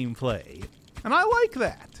the gameplay, and I like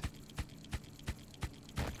that.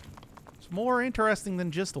 It's more interesting than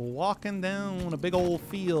just walking down a big old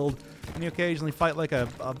field and you occasionally fight like a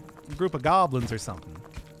group of goblins or something.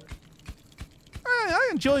 I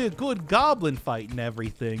enjoy a good goblin fight and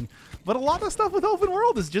everything, but a lot of stuff with open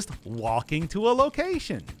world is just walking to a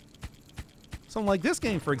location. Something like this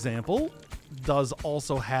game, for example, does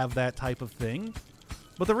also have that type of thing.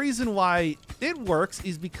 But the reason why it works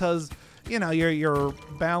is because, you know, you're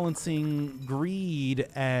balancing greed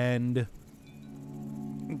and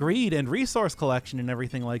resource collection and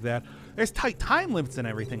everything like that. There's tight time limits and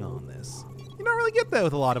everything on this. You don't really get that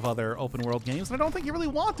with a lot of other open world games, and I don't think you really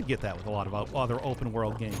want to get that with a lot of other open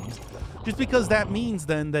world games. Just because that means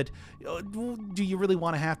then that, do you really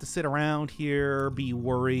want to have to sit around here, be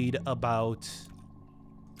worried about,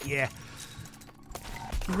 you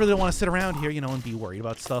really don't want to sit around here, you know, and be worried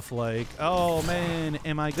about stuff like, oh man,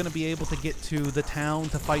 am I going to be able to get to the town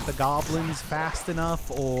to fight the goblins fast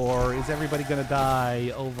enough, or is everybody going to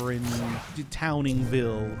die over in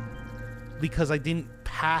Towningville because I didn't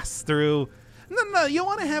pass through? No, you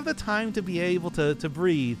want to have the time to be able to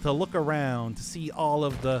breathe, to look around, to see all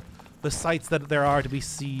of the sights that there are to be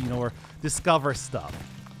seen or discover stuff.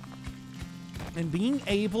 And being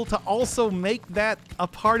able to also make that a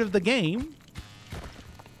part of the game.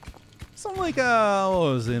 Something like, what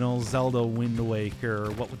was it, Zelda Wind Waker,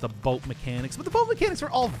 what with the boat mechanics. But the boat mechanics are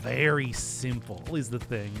all very simple, is the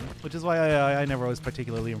thing. Which is why I never was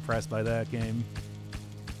particularly impressed by that game.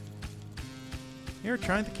 You're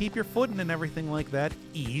trying to keep your footing and everything like that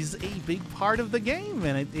is a big part of the game,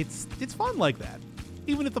 and it's fun like that.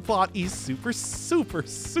 Even if the plot is super, super,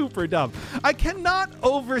 super dumb. I cannot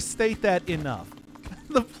overstate that enough.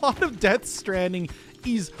 The plot of Death Stranding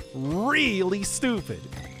is really stupid.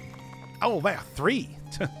 Oh, man, 3.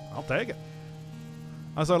 I'll take it.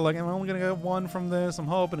 I was sort of like, I'm only going to get 1 from this. I'm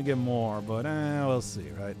hoping to get more, but we'll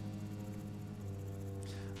see, right?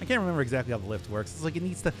 I can't remember exactly how the lift works. It's like it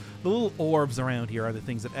needs the little orbs around here are the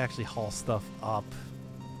things that actually haul stuff up.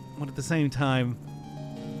 But at the same time,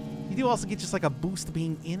 you do also get just like a boost to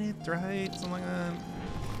being in it, right? Something like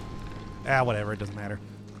that. Whatever. It doesn't matter.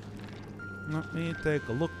 Let me take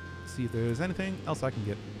a look, see if there's anything else I can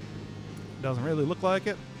get. Doesn't really look like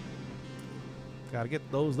it. Gotta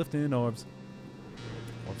get those lifting orbs.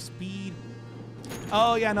 Orb speed.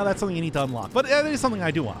 Oh, yeah, no, that's something you need to unlock. But it is something I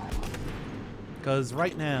do want to unlock. Because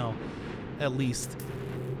right now, at least...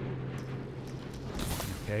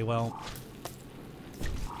 Okay, well...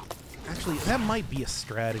 Actually, that might be a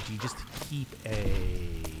strategy, just to keep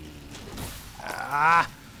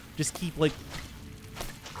just keep, like...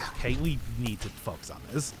 Okay, we need to focus on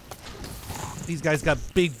this. These guys got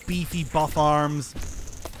big, beefy buff arms.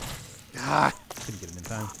 Couldn't get him in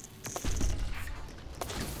time.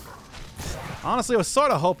 Honestly, I was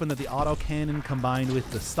sort of hoping that the autocannon combined with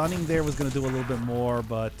the stunning there was going to do a little bit more,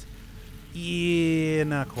 but yeah,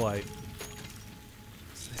 not quite.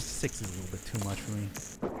 6 is a little bit too much for me.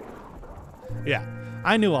 Yeah,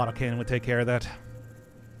 I knew autocannon would take care of that.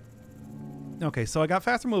 Okay, so I got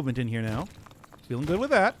faster movement in here now. Feeling good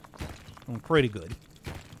with that. Feeling pretty good.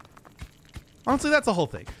 Honestly, that's the whole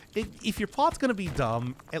thing. If your plot's going to be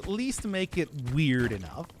dumb, at least make it weird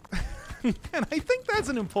enough. And I think that's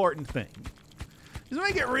an important thing. Just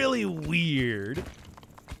make it really weird.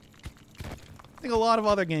 I think a lot of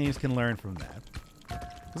other games can learn from that.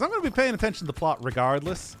 Because I'm going to be paying attention to the plot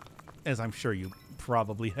regardless, as I'm sure you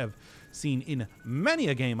probably have seen in many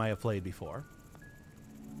a game I have played before.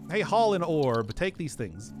 Hey, haul an orb. Take these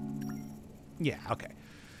things. Yeah, okay.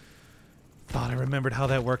 Thought I remembered how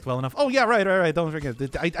that worked well enough. Oh, yeah, right. Don't forget.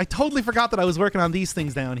 I totally forgot that I was working on these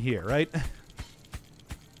things down here, right?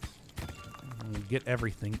 Get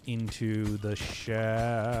everything into the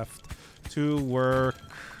shaft to work.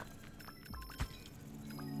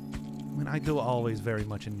 I mean, I do always very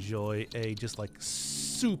much enjoy a just like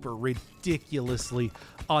super ridiculously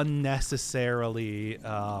unnecessarily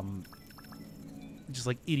just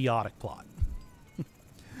like idiotic plot.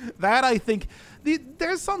 That, I think,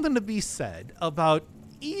 there's something to be said about,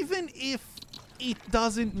 even if it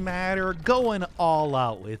doesn't matter, going all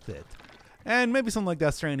out with it. And maybe something like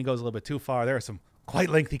Death Stranding goes a little bit too far. There are some quite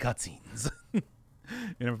lengthy cutscenes. You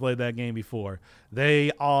never played that game before.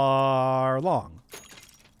 They are long.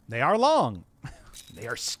 They are long. They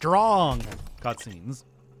are strong cutscenes.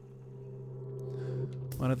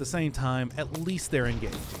 But at the same time, at least they're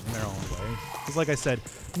engaging in their own way. Because like I said,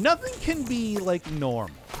 nothing can be like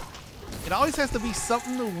normal. It always has to be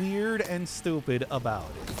something weird and stupid about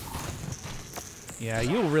it. Yeah,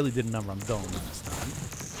 you really did a number on the dome last time.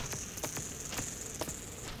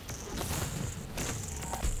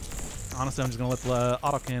 Honestly, I'm just going to let the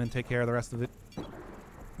autocannon take care of the rest of it.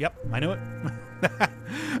 Yep, I knew it.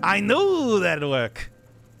 I knew that'd work.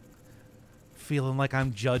 Feeling like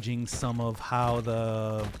I'm judging some of how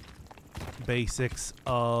the basics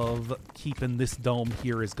of keeping this dome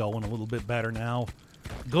here is going a little bit better now.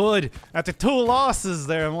 Good. After 2 losses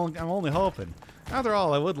there, I'm only hoping. After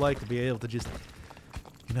all, I would like to be able to just,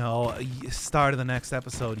 you know, start of the next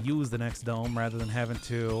episode, use the next dome rather than having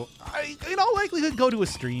to, in all likelihood, go to a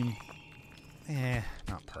stream.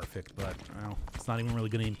 Not perfect, but, well, it's not even really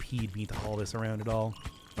going to impede me to haul this around at all.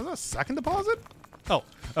 Was that a second deposit? Oh,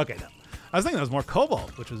 okay, no. I was thinking that was more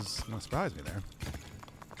cobalt, which was going to surprise me there.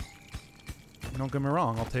 Don't get me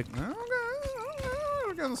wrong, I'll take... Okay,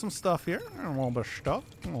 we're getting some stuff here. A little bit of stuff.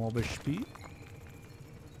 A little bit of speed.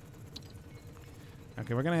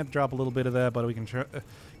 Okay, we're going to have to drop a little bit of that, but we can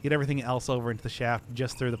get everything else over into the shaft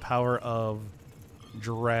just through the power of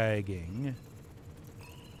dragging.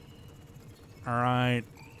 Alright.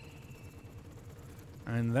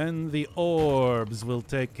 And then the orbs will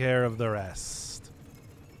take care of the rest.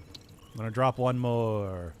 I'm going to drop one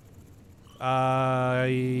more. Yeah,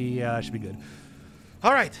 that should be good.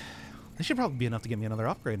 Alright. This should probably be enough to get me another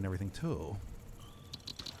upgrade and everything, too.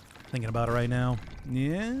 Thinking about it right now.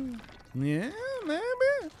 Yeah. Yeah,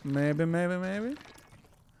 maybe.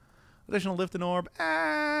 Additional lift and orb.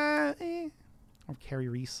 Or carry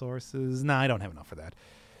resources. Nah, I don't have enough for that.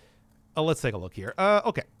 Oh, let's take a look here.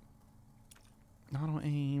 Okay. Auto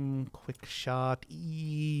aim, quick shot,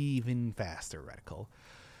 even faster reticle.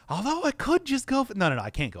 Although I could just go for... No, I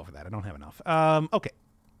can't go for that. I don't have enough. Okay.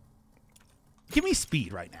 Give me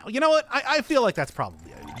speed right now. You know what? I feel like that's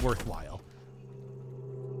probably a worthwhile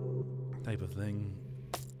type of thing.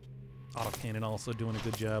 Autocannon also doing a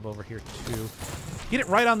good job over here, too. Get it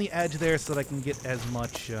right on the edge there so that I can get as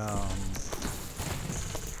much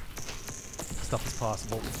stuff as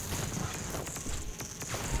possible.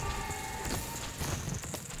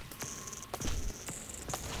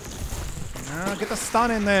 Get the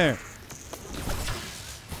stun in there.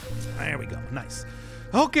 There we go. Nice.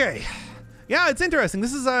 Okay. Yeah, it's interesting.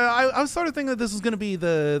 This is I was sort of thinking that this was going to be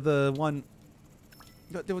the one.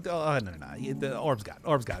 No. The orbs got it.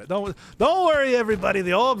 Orbs got it. Don't worry, everybody.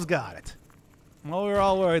 The orbs got it. Well, we were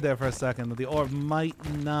all worried there for a second that the orb might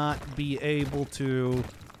not be able to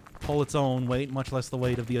pull its own weight, much less the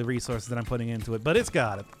weight of the resources that I'm putting into it. But it's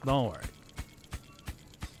got it. Don't worry.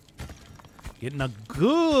 Getting a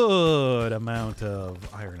good amount of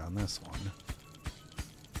iron on this one.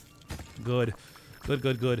 Good.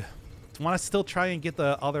 Good. Want to still try and get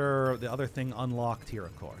the other thing unlocked here,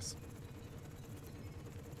 of course.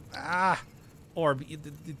 Or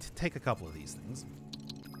take a couple of these things.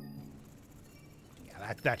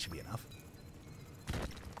 Yeah, that should be enough.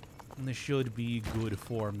 And this should be good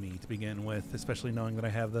for me to begin with, especially knowing that I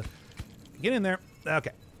have the... Get in there.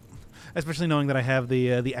 Okay. Especially knowing that I have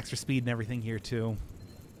the extra speed and everything here, too.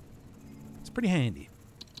 It's pretty handy.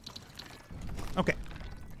 Okay.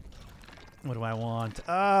 What do I want?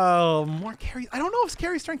 Oh, more carry. I don't know if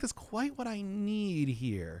carry strength is quite what I need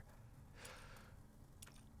here.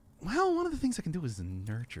 Well, one of the things I can do is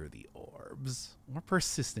nurture the orbs. More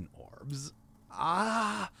persistent orbs.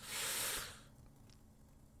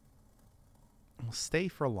 We'll stay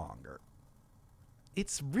for longer.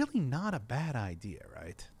 It's really not a bad idea,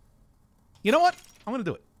 right? You know what? I'm going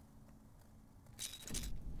to do it.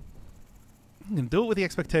 I'm going to do it with the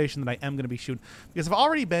expectation that I am going to be shooting. Because I've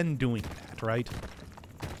already been doing that, right?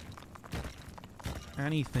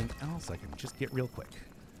 Anything else I can just get real quick.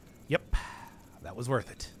 Yep. That was worth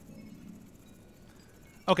it.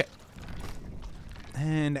 Okay.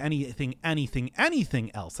 And anything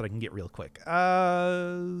else that I can get real quick.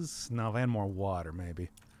 No, if I had more water, maybe.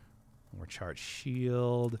 More charged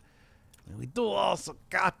shield. And we do also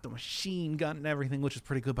got the machine gun and everything, which is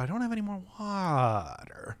pretty good, but I don't have any more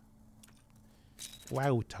water.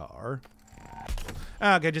 Wowtar.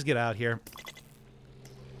 Okay, just get out here.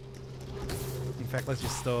 fact, let's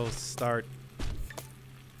just still start.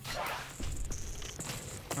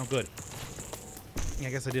 Oh, good. Yeah,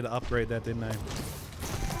 I guess I did upgrade that, didn't I?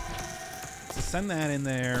 So send that in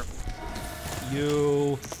there.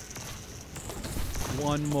 You.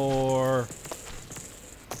 One more.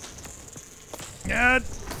 Yeah,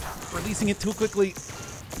 releasing it too quickly.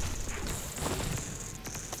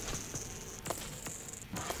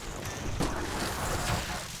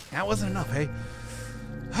 That wasn't enough, hey?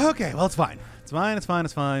 Okay, well, it's fine. It's fine, it's fine,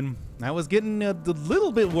 it's fine. That was getting a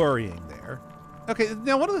little bit worrying there. Okay,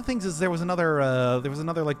 now one of the things is there was another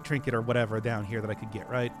like trinket or whatever down here that I could get,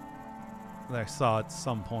 right? That I saw at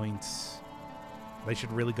some point. I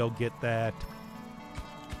should really go get that.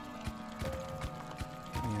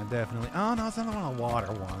 Yeah, definitely. Oh, no, it's not one of the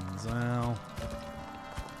water ones. Well,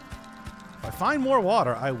 if I find more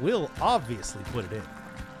water, I will obviously put it in.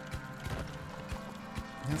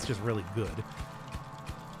 That's just really good.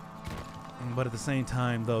 But at the same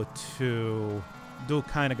time, though, too, do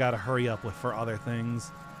kind of got to hurry up with for other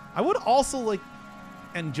things. I would also, like,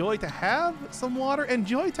 enjoy to have some water.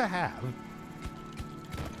 Enjoy to have.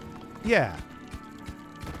 Yeah.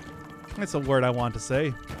 That's a word I want to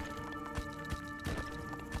say.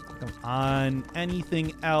 Come on.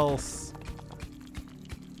 Anything else?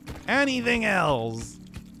 Anything else?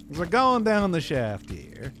 We're going down the shaft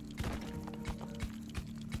here.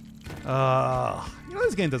 You know,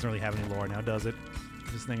 this game doesn't really have any lore now, does it?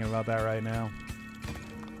 Just thinking about that right now.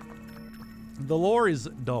 The lore is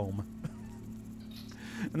dome.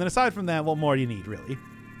 And then aside from that, what more do you need, really?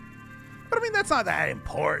 But I mean, that's not that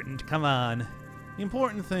important. Come on. The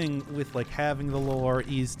important thing with, like, having the lore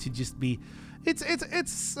is to just be... It's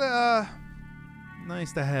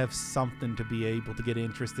nice to have something to be able to get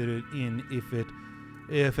interested in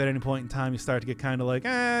if at any point in time you start to get kind of like,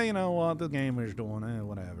 you know what, the game is doing,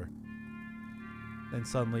 whatever. Then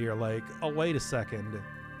suddenly you're like, oh, wait a second.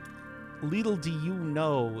 Little do you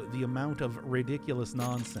know the amount of ridiculous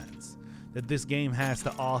nonsense that this game has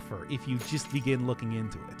to offer if you just begin looking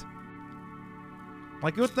into it.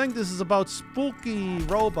 Like, you would think this is about spooky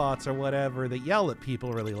robots or whatever that yell at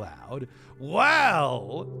people really loud.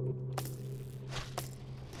 Well,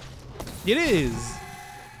 it is.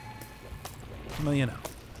 Well, you know.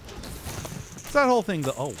 It's that whole thing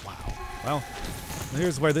that, oh, wow. Well,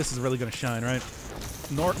 here's where this is really going to shine, right?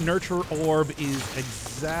 Nurture Orb is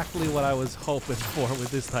exactly what I was hoping for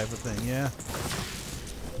with this type of thing, yeah?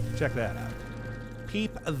 Check that out.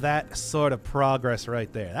 Peep that sort of progress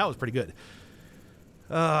right there. That was pretty good.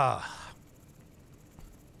 But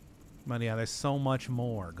yeah, there's so much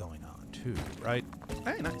more going on, too, right?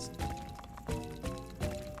 Hey, nice.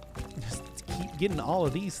 Just keep getting all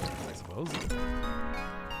of these things, I suppose.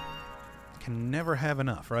 Can never have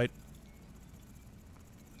enough, right?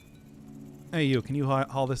 Hey, you, can you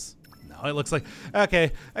haul this? No, it looks like...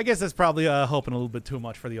 Okay, I guess that's probably hoping a little bit too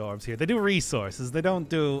much for the orbs here. They do resources. They don't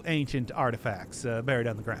do ancient artifacts buried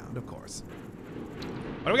on the ground, of course.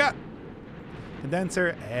 What do we got?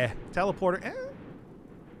 Condenser, Teleporter,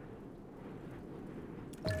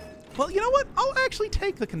 Well, you know what? I'll actually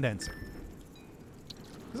take the condenser.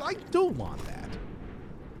 Because I do want that.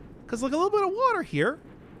 Because, like, a little bit of water here,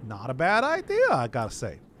 not a bad idea, I gotta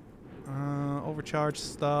say. Overcharge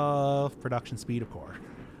stuff, production speed, of course.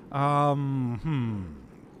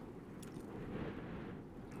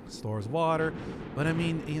 Stores water, but I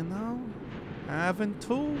mean, you know, having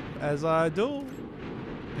two as I do,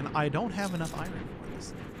 and I don't have enough iron for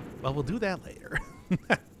this. Well, we'll do that later.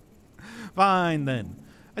 Fine then.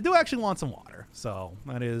 I do actually want some water, so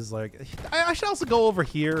that is like, I should also go over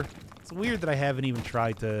here. It's weird that I haven't even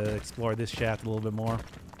tried to explore this shaft a little bit more.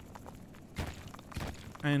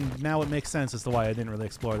 And now it makes sense as to why I didn't really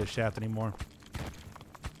explore this shaft anymore.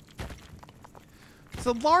 It's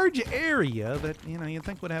a large area that, you know, you'd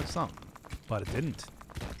think would have some, but it didn't.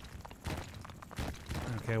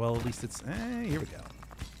 Okay, well, at least it's... here we go.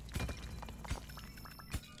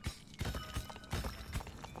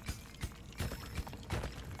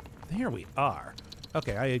 There we are.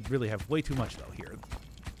 Okay, I really have way too much, though, here.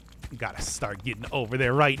 Gotta start getting over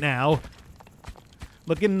there right now.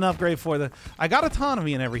 Looking an upgrade for the... I got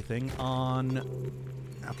autonomy and everything on...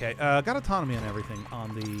 Okay, got autonomy and everything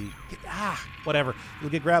on the... whatever. You'll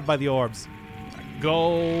get grabbed by the orbs.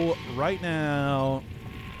 Go right now.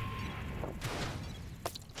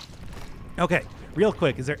 Okay, real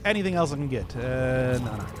quick. Is there anything else I can get? No,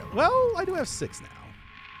 not really. Well, I do have 6 now.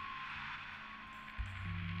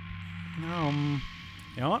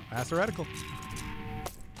 You know what? Master Reticle.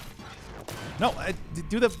 No,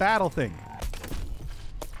 do the battle thing.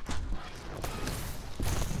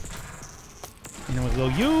 And then we'll go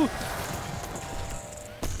you.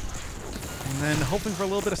 then hoping for a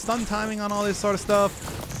little bit of stun timing on all this sort of stuff.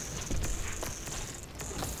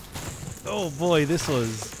 Oh boy, this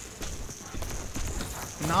was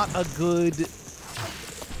not a good...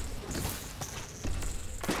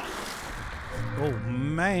 Oh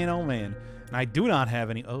man, oh man. And I do not have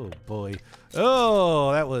any... Oh boy.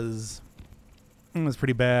 Oh, that was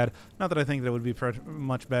pretty bad. Not that I think that would be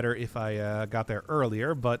much better if I got there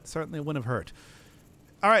earlier, but certainly it wouldn't have hurt.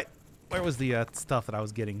 All right, where was the stuff that I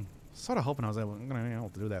was getting? Sort of hoping I was going to be able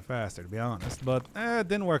to do that faster, to be honest, but it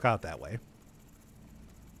didn't work out that way.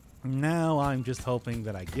 Now I'm just hoping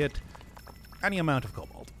that I get any amount of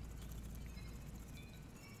cobalt.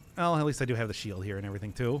 Well, at least I do have the shield here and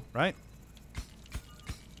everything too, right?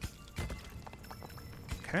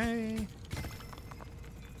 Okay.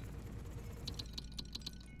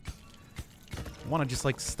 I want to just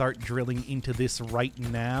like start drilling into this right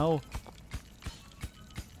now.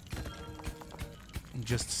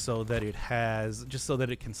 Just so that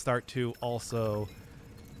it can start to also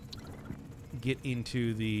get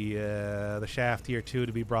into the shaft here too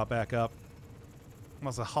to be brought back up. I'm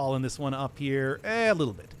also hauling this one up here a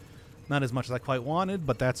little bit. Not as much as I quite wanted,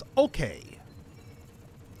 but that's okay.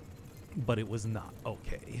 But it was not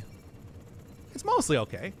okay. It's mostly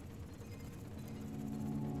okay.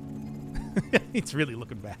 It's really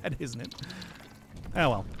looking bad, isn't it? Oh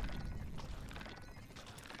well.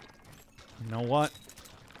 You know what?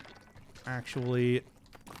 Actually,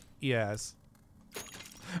 yes.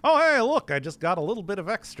 Oh, hey, look, I just got a little bit of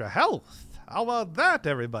extra health. How about that,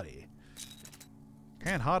 everybody?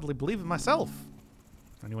 Can't hardly believe it myself.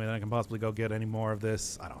 Any way that I can possibly go get any more of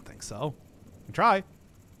this? I don't think so. Try.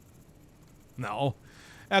 No.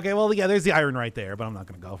 Okay, well, yeah, there's the iron right there, but I'm not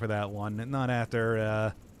going to go for that one. Not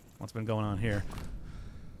after what's been going on here.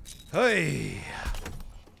 Hey!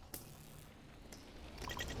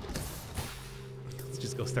 Let's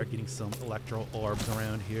just go start getting some electro orbs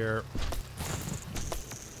around here.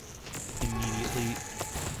 Immediately.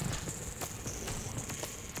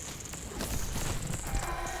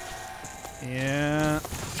 Yeah.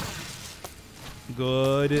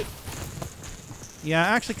 Good. Yeah,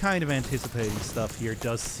 actually kind of anticipating stuff here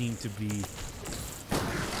does seem to be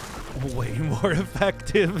way more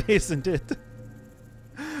effective, isn't it?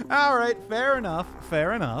 Alright, fair enough.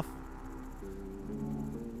 Fair enough.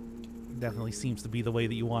 Definitely seems to be the way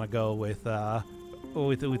that you want to go with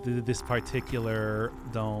this particular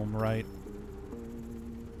dome, right?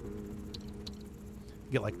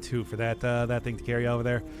 Get like 2 for that thing to carry over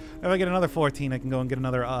there. If I get another 14, I can go and get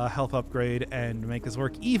another health upgrade and make this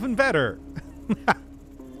work even better.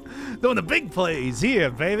 Doing the big plays here,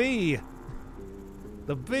 baby.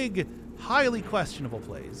 The big, highly questionable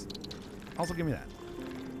plays. Also, give me that.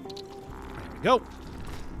 There we go.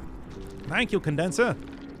 Thank you, condenser.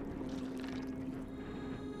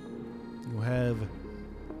 You have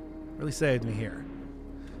really saved me here.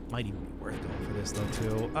 Might even be worth going for this, though,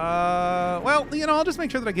 too. Well, you know, I'll just make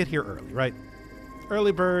sure that I get here early, right?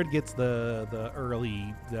 Early bird gets the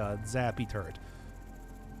early zappy turret.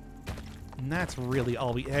 And that's really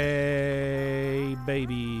all we... Hey,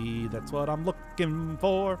 baby, that's what I'm looking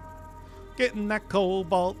for. Getting that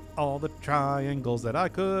cobalt, all the triangles that I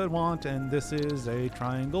could want. And this is a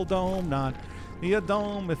triangle dome, not a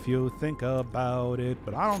dome if you think about it.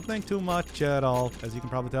 But I don't think too much at all, as you can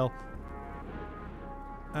probably tell.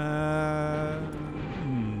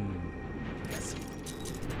 Yes.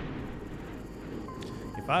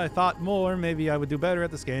 If I thought more, maybe I would do better at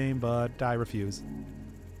this game, but I refuse.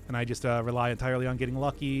 And I just rely entirely on getting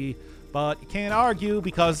lucky, but you can't argue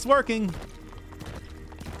because it's working.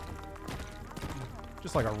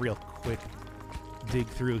 Just like a real quick dig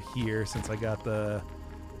through here since I got the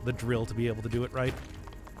drill to be able to do it right.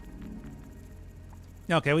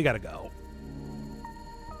 Okay, we gotta go.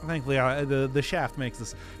 Thankfully, the shaft makes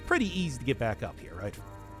this pretty easy to get back up here, right?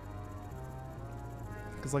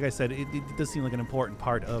 Because like I said, it does seem like an important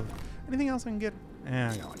part of... Anything else I can get?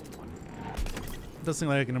 I got like one. It does seem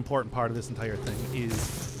like an important part of this entire thing is,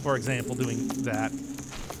 for example, doing that.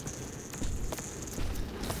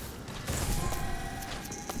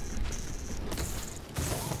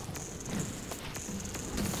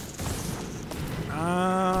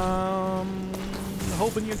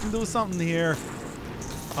 Hoping you can do something here.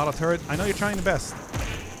 Auto turret, I know you're trying your best.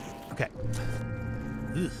 Okay.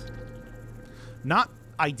 Ugh. Not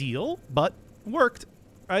ideal, but worked,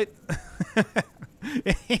 right?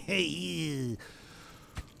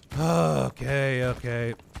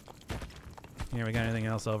 Okay. Here, we got anything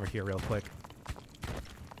else over here real quick?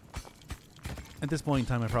 At this point in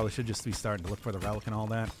time, I probably should just be starting to look for the relic and all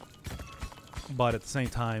that. But at the same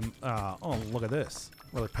time, oh, look at this.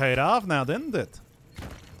 Really paid off now, didn't it?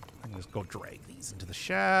 I can just go drag these into the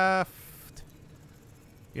shaft.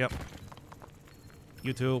 Yep.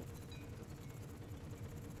 You too.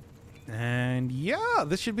 And yeah,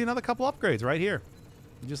 this should be another couple upgrades right here.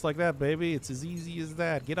 Just like that, baby. It's as easy as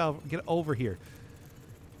that. Get over here.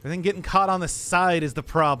 I think getting caught on the side is the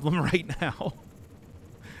problem right now.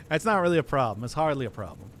 That's not really a problem. It's hardly a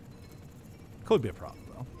problem. Could be a problem,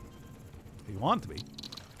 though. If you want it to be.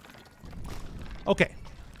 Okay.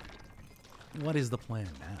 What is the plan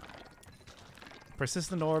now?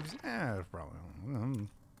 Persistent orbs? Probably.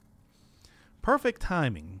 Perfect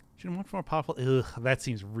timing. Should much more powerful. Ugh, that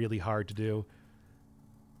seems really hard to do.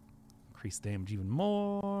 Increase damage even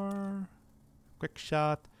more. Quick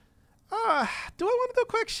shot. Do I want to do a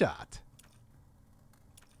quick shot?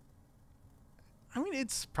 I mean,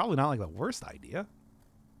 it's probably not like the worst idea.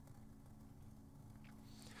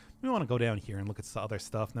 We want to go down here and look at some other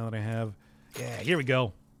stuff now that I have. Yeah, here we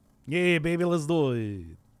go. Yeah, baby, let's do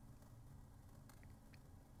it.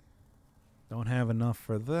 Don't have enough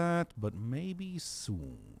for that, but maybe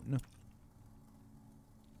soon.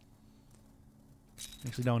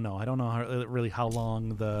 Actually, don't know. I don't know really how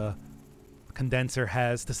long the condenser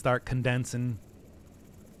has to start condensing.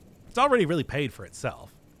 It's already really paid for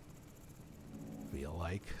itself, I feel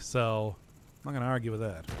like. So, I'm not going to argue with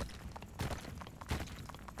that.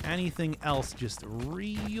 Anything else just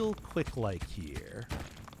real quick like here?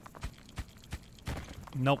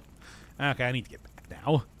 Nope. Okay, I need to get back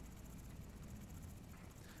now.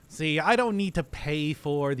 See, I don't need to pay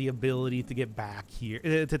for the ability to get back here,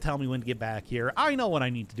 to tell me when to get back here. I know when I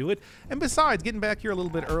need to do it. And besides, getting back here a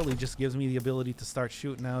little bit early just gives me the ability to start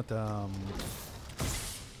shooting out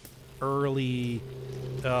early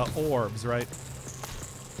orbs, right?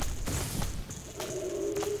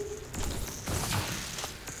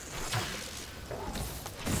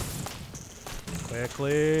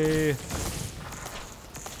 Quickly.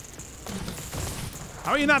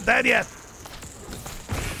 How are you not dead yet?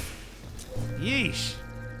 Yeesh.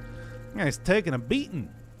 Guy's taking a beating.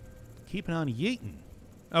 Keeping on yeeting.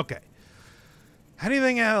 Okay.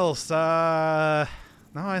 Anything else? No,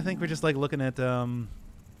 I think we're just like looking at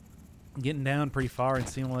getting down pretty far and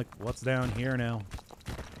seeing like what's down here now.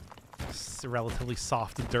 It's relatively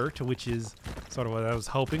soft dirt, which is sort of what I was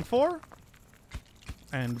hoping for.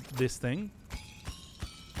 And this thing.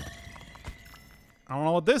 I don't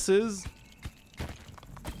know what this is.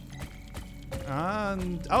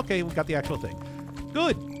 And okay, we got the actual thing.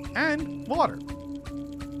 Good. And water.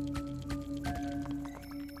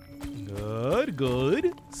 Good,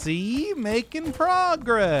 good. See? Making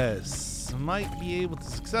progress. Might be able to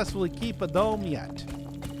successfully keep a dome yet.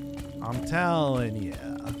 I'm telling you.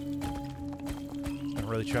 I'm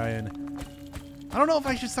really trying. I don't know if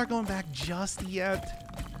I should start going back just yet.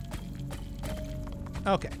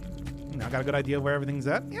 Okay. Now I got a good idea of where everything's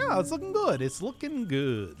at. Yeah, it's looking good. It's looking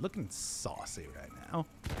good. Looking saucy right now.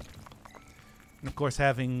 And of course,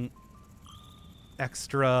 having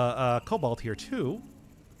extra cobalt here too.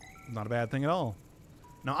 Not a bad thing at all.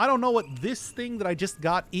 Now, I don't know what this thing that I just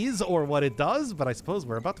got is or what it does, but I suppose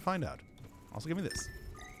we're about to find out. Also, give me this.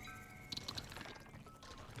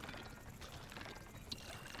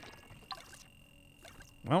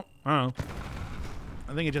 Well, I don't know.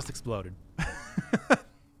 I think it just exploded.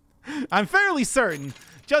 I'm fairly certain,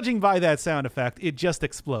 judging by that sound effect, it just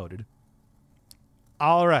exploded.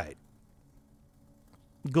 All right.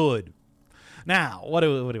 Good. Now, what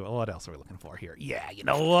else are we looking for here? Yeah, you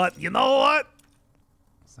know what? You know what?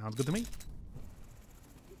 Sounds good to me.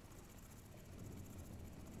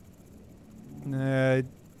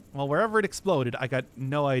 Well, wherever it exploded, I got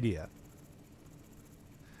no idea.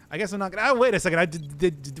 I guess I'm not gonna. Oh, wait a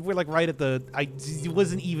second. We're like right at the. I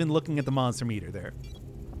wasn't even looking at the monster meter there.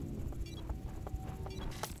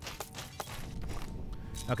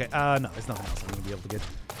 Okay. No, there's nothing else I'm gonna be able to get.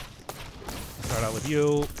 I'll start out with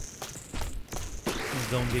you. We'll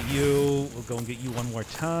go and get you. We'll go and get you one more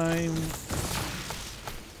time.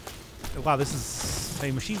 Wow, this is.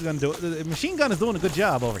 Hey, machine gun. The machine gun is doing a good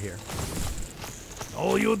job over here.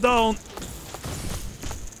 Oh, you don't.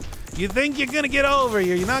 You think you're gonna get over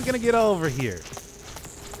here? You're not gonna get over here.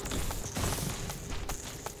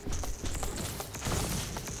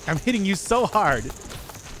 I'm hitting you so hard.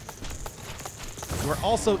 We're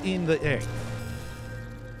also in the air.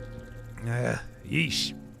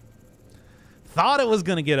 Yeesh. Thought it was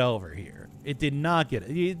gonna get over here. It did not get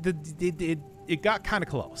it. It got kind of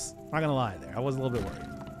close. Not gonna lie there. I was a little bit worried.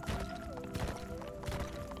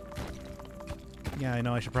 Yeah, I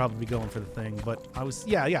know I should probably be going for the thing, but I was...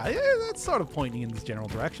 Yeah, that's sort of pointing in this general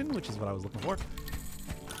direction, which is what I was looking for.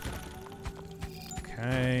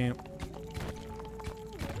 Okay.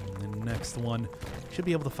 And the next one. Should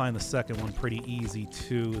be able to find the second one pretty easy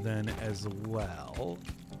too then as well.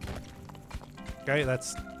 Okay,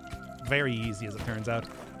 that's very easy as it turns out.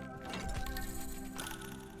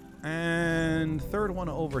 And third one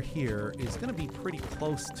over here is going to be pretty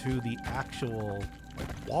close to the actual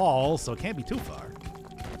wall, so it can't be too far.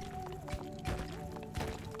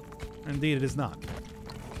 Indeed, it is not.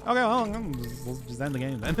 Okay, well, we'll just end the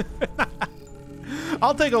game then.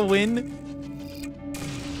 I'll take a win.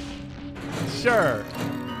 Sure.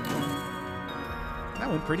 That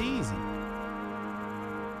went pretty easy.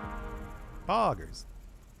 Boggers.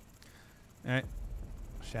 Alright.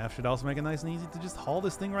 Shaft should also make it nice and easy to just haul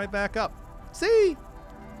this thing right back up. See?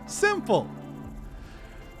 Simple.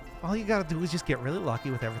 All you gotta do is just get really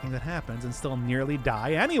lucky with everything that happens and still nearly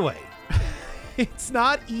die anyway. It's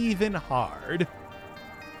not even hard.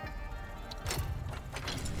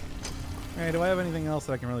 Alright, do I have anything else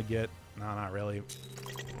that I can really get? No, not really.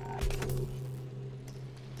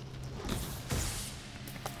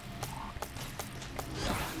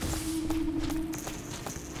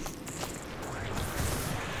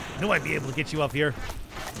 I knew I'd be able to get you up here.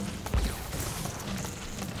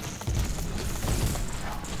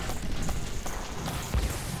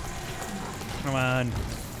 Come on.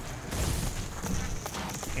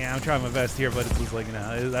 Yeah, I'm trying my best here, but it's just like, no,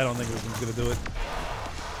 I don't think this one's going to do it.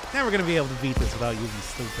 Never going to be able to beat this without using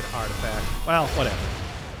stupid artifact. Well, whatever.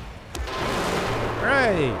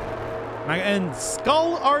 Right. And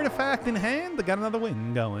skull artifact in hand, I got another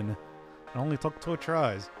win going. It only took 2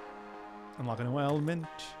 tries. Unlock a new element.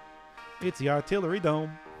 It's the artillery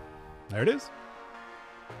dome. There it is.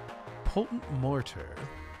 Potent mortar.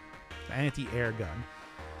 Anti-air gun.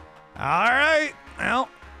 All right. Well,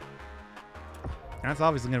 that's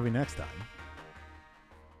obviously going to be next time.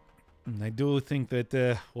 And I do think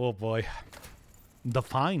that, oh boy, the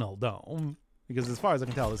final dome. Because as far as I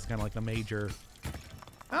can tell, this is kind of like the major.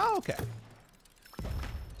 Oh, okay.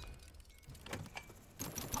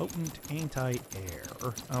 Potent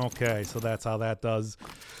anti-air. Okay, so that's how that does.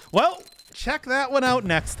 Well, check that one out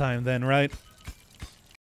next time then, right?